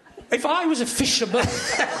 If I was a fisherman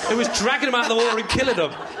who was dragging them out of the water and killing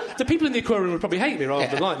them, the people in the aquarium would probably hate me rather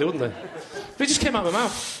than like me, wouldn't they? But it just came out of my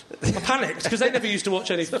mouth. I panicked, because they never used to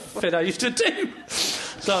watch anything I used to do.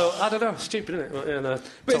 So, I don't know, stupid, isn't it? But, yeah, no,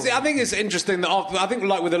 but I think it's interesting that, I think,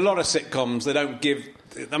 like with a lot of sitcoms, they don't give...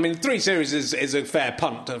 I mean, 3 series is a fair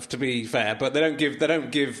punt, to be fair, but they don't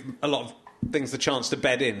give a lot of things the chance to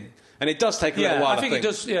bed in. And it does take a little while, I think it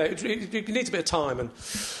does, yeah. It needs a bit of time, and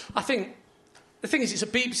I think... The thing is, it's a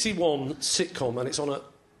BBC One sitcom, and it's on a,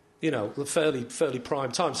 fairly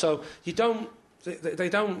prime time. So you don't... They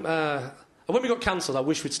don't... when we got cancelled, I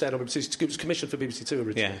wish we'd stayed on BBC. It was commissioned for BBC Two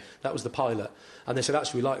originally. Yeah. That was the pilot. And they said,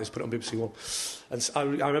 actually, we like this, put it on BBC One. And so I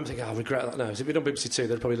remember thinking, I regret that now. So if we'd done BBC Two,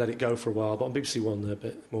 they'd probably let it go for a while. But on BBC One, they're a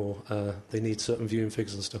bit more... they need certain viewing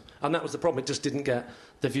figures and stuff. And that was the problem. It just didn't get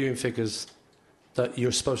the viewing figures that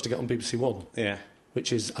you're supposed to get on BBC One. Yeah.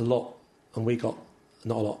 Which is a lot. And we got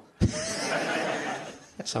not a lot.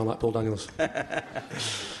 Sound like Paul Daniels. But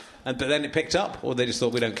then it picked up, or they just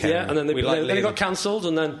thought we don't care? Yeah, and then they got cancelled,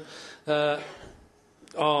 and then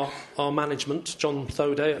our management, John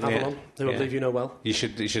Thoday at Avalon, who I believe you know well. You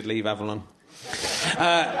should leave Avalon.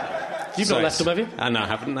 You've not left them, have you? No, I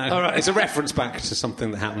haven't. No. All right. It's a reference back to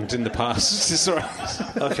something that happened in the past. It's all right.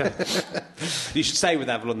 Okay. You should stay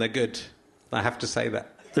with Avalon. They're good. I have to say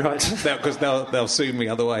that. Right. Because they'll sue me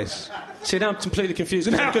otherwise. See, now I'm completely confused.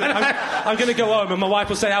 I'm going to go home and my wife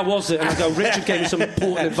will say, how was it? And I go, Richard gave me some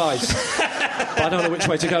important advice. But I don't know which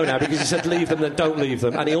way to go now, because he said leave them, then don't leave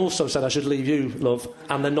them. And he also said I should leave you, love,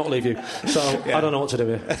 and then not leave you. So I don't know what to do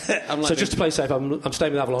here. So just to play safe, I'm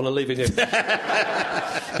staying with Avalon and leaving you.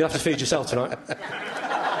 You'll have to feed yourself tonight.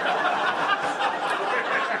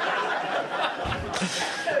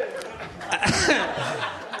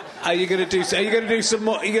 Are you going to do some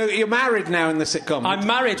more? You're married now in the sitcom. I'm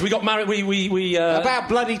married. We got married. We about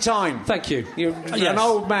bloody time. Thank you. You're an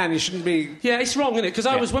old man. You shouldn't be. Yeah, it's wrong, isn't it? Because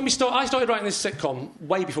I started writing this sitcom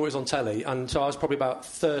way before it was on telly, and so I was probably about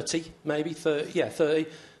 30, maybe 30. Yeah, 30.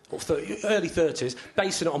 Or early 30s,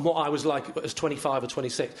 basing it on what I was like as 25 or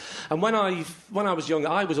 26. And when I was younger,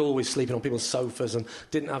 I was always sleeping on people's sofas and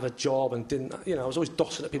didn't have a job and I was always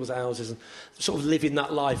dossing at people's houses and sort of living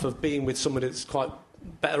that life of being with somebody that's quite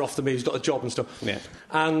better off than me, who's got a job and stuff. Yeah.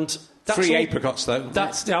 And that's free apricots, though.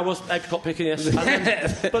 I was apricot picking, yes.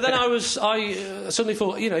 But then I suddenly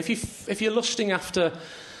thought, if you're lusting after...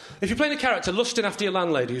 If you're playing a character lusting after your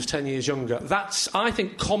landlady who's 10 years younger, that's, I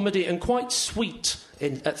think, comedy and quite sweet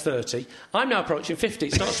at 30. I'm now approaching 50.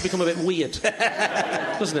 It starts to become a bit weird.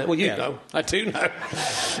 Doesn't it? Well, you know. I do know.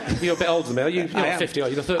 You're a bit older than me. You're not 50, are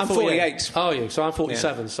you? I'm 48. Are you? So I'm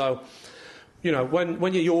 47. Yeah. So,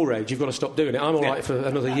 when you're your age, you've got to stop doing it. I'm all right for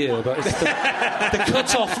another year, but it's the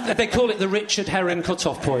cut-off... They call it the Richard Herring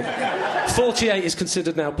cut-off point. 48 is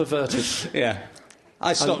considered now perverted. Yeah.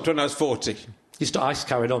 I stopped when I was 40. I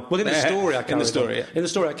carried on. Well, in the story, I carried on. In the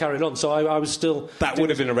story, I carried on. So I was still... That would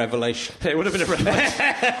have been a revelation. It would have been a revelation.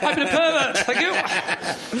 I've been a pervert. Thank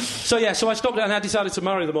you. So I stopped it and I decided to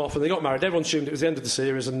marry them off, and they got married. Everyone assumed it was the end of the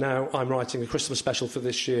series, and now I'm writing a Christmas special for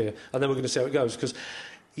this year, and then we're going to see how it goes, because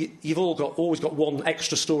you've always got one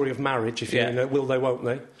extra story of marriage, if you know, will they, won't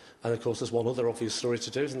they? And, of course, there's one other obvious story to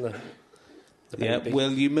do, isn't there? Yeah,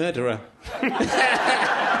 will you murder her?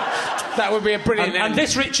 That would be a brilliant and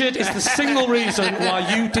this, Richard, is the single reason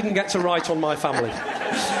why you didn't get to write on my family.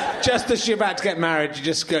 Just as you're about to get married, you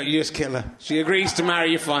just kill her. She agrees to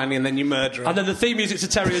marry you finally, and then you murder her. And then the theme music to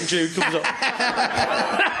Terry and Jude comes up.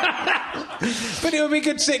 But it would be a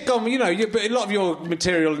good sitcom, you know. A lot of your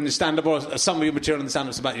material in the stand-up, or some of your material in the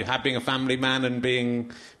stand-up, is about you being a family man and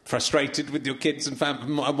being frustrated with your kids and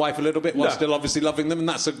wife a little bit, while still obviously loving them, and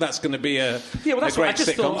that's going to be a that's great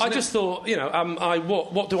sitcom. I just thought, you know,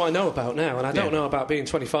 what do I know about now? And I don't know about being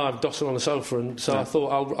 25, dossing on the sofa, and so I thought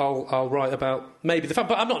I'll write about maybe the family.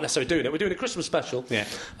 But I'm not necessarily doing it. We're doing a Christmas special,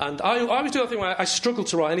 and I always do that thing where I struggle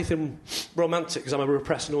to write anything romantic because I'm a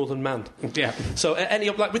repressed northern man. Yeah. So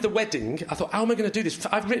like with the wedding, I thought, how am I going to do this?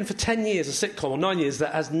 I've written for 10 years a sitcom, or 9 years,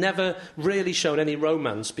 that has never really shown any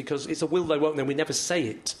romance because it's a will they won't, and then we never say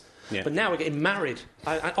it. Yeah. But now we're getting married.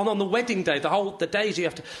 On the wedding day, the days you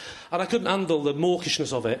have to... And I couldn't handle the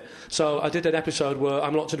mawkishness of it, so I did an episode where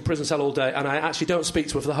I'm locked in a prison cell all day, and I actually don't speak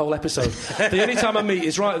to her for the whole episode. The only time I meet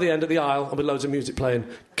is right at the end of the aisle, and with loads of music playing.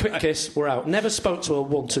 Quick kiss, we're out. Never spoke to her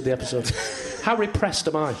once in the episode. How repressed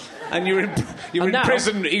am I? And you're in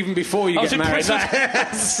prison even before you get married.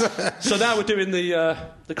 So now we're doing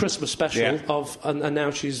the Christmas special and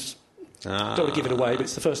now she's... don't want to give it away, but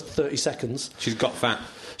it's the first 30 seconds. She's got fat.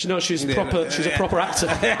 She's a proper actor.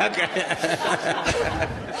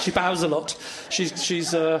 She bows a lot.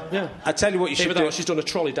 She's I tell you what you should do. She's done a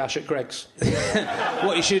trolley dash at Greg's.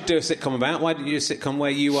 What you should do a sitcom about? Why don't you do a sitcom where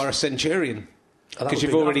you are a centurion? Because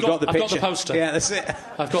you've already got the picture. I've got the poster. Yeah, that's it.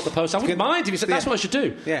 I've got the poster. I wouldn't mind if you said that's what I should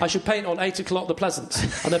do. Yeah. I should paint on 8 o'clock the Pleasance.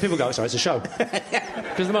 And then people go, sorry, it's a show. Because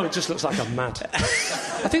at the moment it just looks like I'm mad.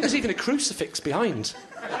 I think there's even a crucifix behind.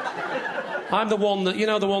 I'm the one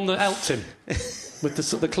that helped him. With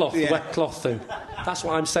the cloth, the wet cloth thing. That's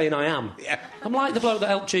what I'm saying I am. Yeah. I'm like the bloke that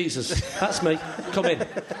helped Jesus. That's me. Come in.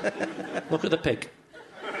 Look at the pig.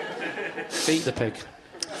 Eat the pig.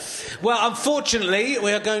 Well, unfortunately,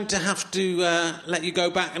 we are going to have to let you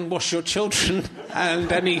go back and wash your children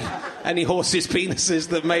and any horses' penises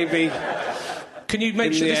that may be... Can you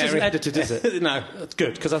make sure this isn't edited, is it? No. That's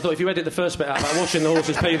good, because I thought if you edit the first bit out about washing the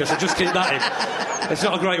horse's penis, I'd just keep that in. It's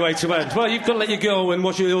not a great way to end. Well, you've got to let your girl and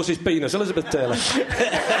wash your horse's penis. Elizabeth Taylor.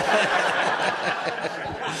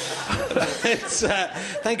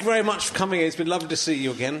 Thank you very much for coming in. It's been lovely to see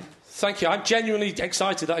you again. Thank you. I'm genuinely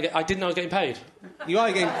excited that I didn't know I was getting paid. You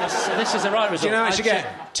are getting... This is the right result. Do you know how much you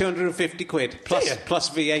get? 250 quid plus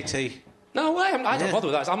VAT. No way. I don't bother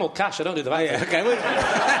with that. I'm all cash. I don't do the VAT. Yeah, okay.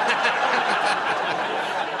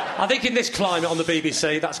 I think in this climate on the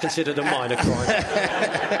BBC, that's considered a minor crime.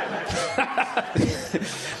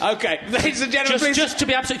 OK, ladies and gentlemen, just to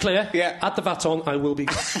be absolutely clear, at the VAT on, I will be...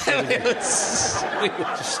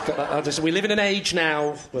 we live in an age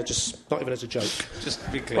now where just not even as a joke. Just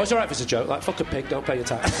to be clear. Well, it's all right if it's a joke. Like, fuck a pig, don't pay your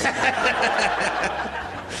tax.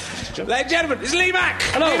 Ladies and gentlemen, it's Lee Mack.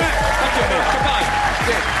 Hello. Lee Mack. Thank you. Goodbye.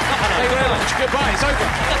 Thank you very much. Goodbye. It's over.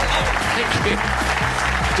 Thank you.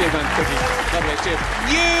 Cheers, man. Lovely. Cheers.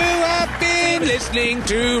 You have been listening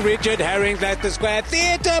to Richard Herring's Leicester Square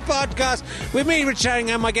Theatre podcast with me, Richard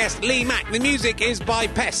Herring, and my guest, Lee Mack. The music is by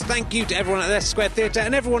Pest. Thank you to everyone at Leicester Square Theatre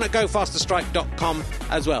and everyone at GoFasterStripe.com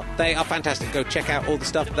as well. They are fantastic. Go check out all the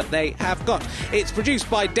stuff that they have got. It's produced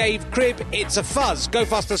by Dave Cribb. It's a fuzz.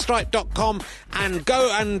 GoFasterStripe.com and Go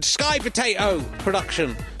and Sky Potato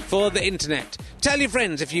production for the internet. Tell your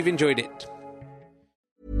friends if you've enjoyed it.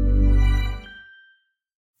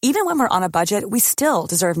 Even when we're on a budget, we still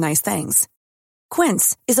deserve nice things.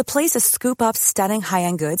 Quince is a place to scoop up stunning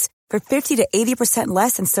high-end goods for 50 to 80%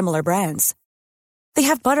 less than similar brands. They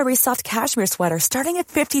have buttery soft cashmere sweaters starting at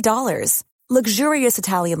 $50, luxurious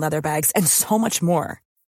Italian leather bags, and so much more.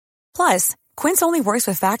 Plus, Quince only works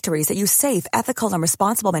with factories that use safe, ethical, and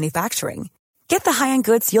responsible manufacturing. Get the high-end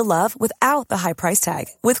goods you'll love without the high price tag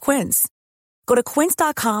with Quince. Go to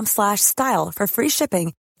quince.com/style for free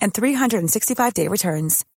shipping and 365-day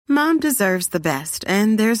returns. Mom deserves the best,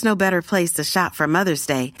 and there's no better place to shop for Mother's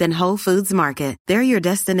Day than Whole Foods Market. They're your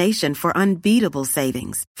destination for unbeatable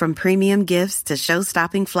savings, from premium gifts to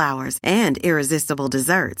show-stopping flowers and irresistible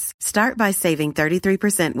desserts. Start by saving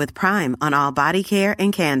 33% with Prime on all body care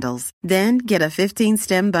and candles. Then get a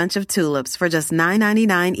 15-stem bunch of tulips for just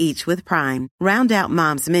 $9.99 each with Prime. Round out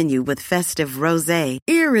Mom's menu with festive rosé,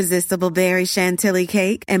 irresistible berry chantilly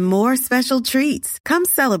cake, and more special treats. Come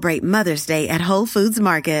celebrate Mother's Day at Whole Foods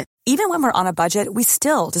Market. Even when we're on a budget, we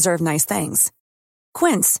still deserve nice things.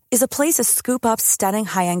 Quince is a place to scoop up stunning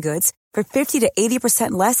high-end goods for 50 to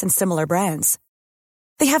 80% less than similar brands.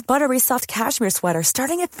 They have buttery soft cashmere sweaters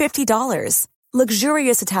starting at $50,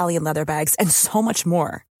 luxurious Italian leather bags, and so much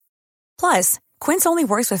more. Plus, Quince only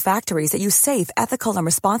works with factories that use safe, ethical, and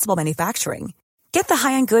responsible manufacturing. Get the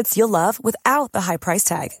high-end goods you'll love without the high price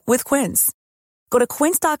tag with Quince. Go to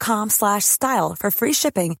quince.com/style for free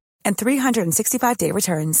shipping and 365-day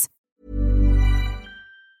returns.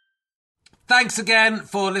 Thanks again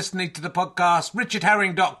for listening to the podcast.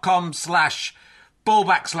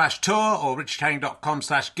 richardherring.com/ballback/tour or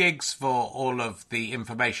richardherring.com/gigs for all of the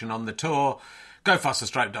information on the tour.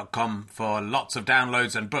 GoFasterStroke.com for lots of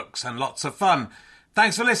downloads and books and lots of fun.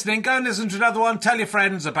 Thanks for listening. Go and listen to another one. Tell your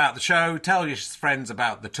friends about the show. Tell your friends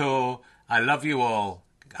about the tour. I love you all.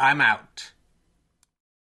 I'm out.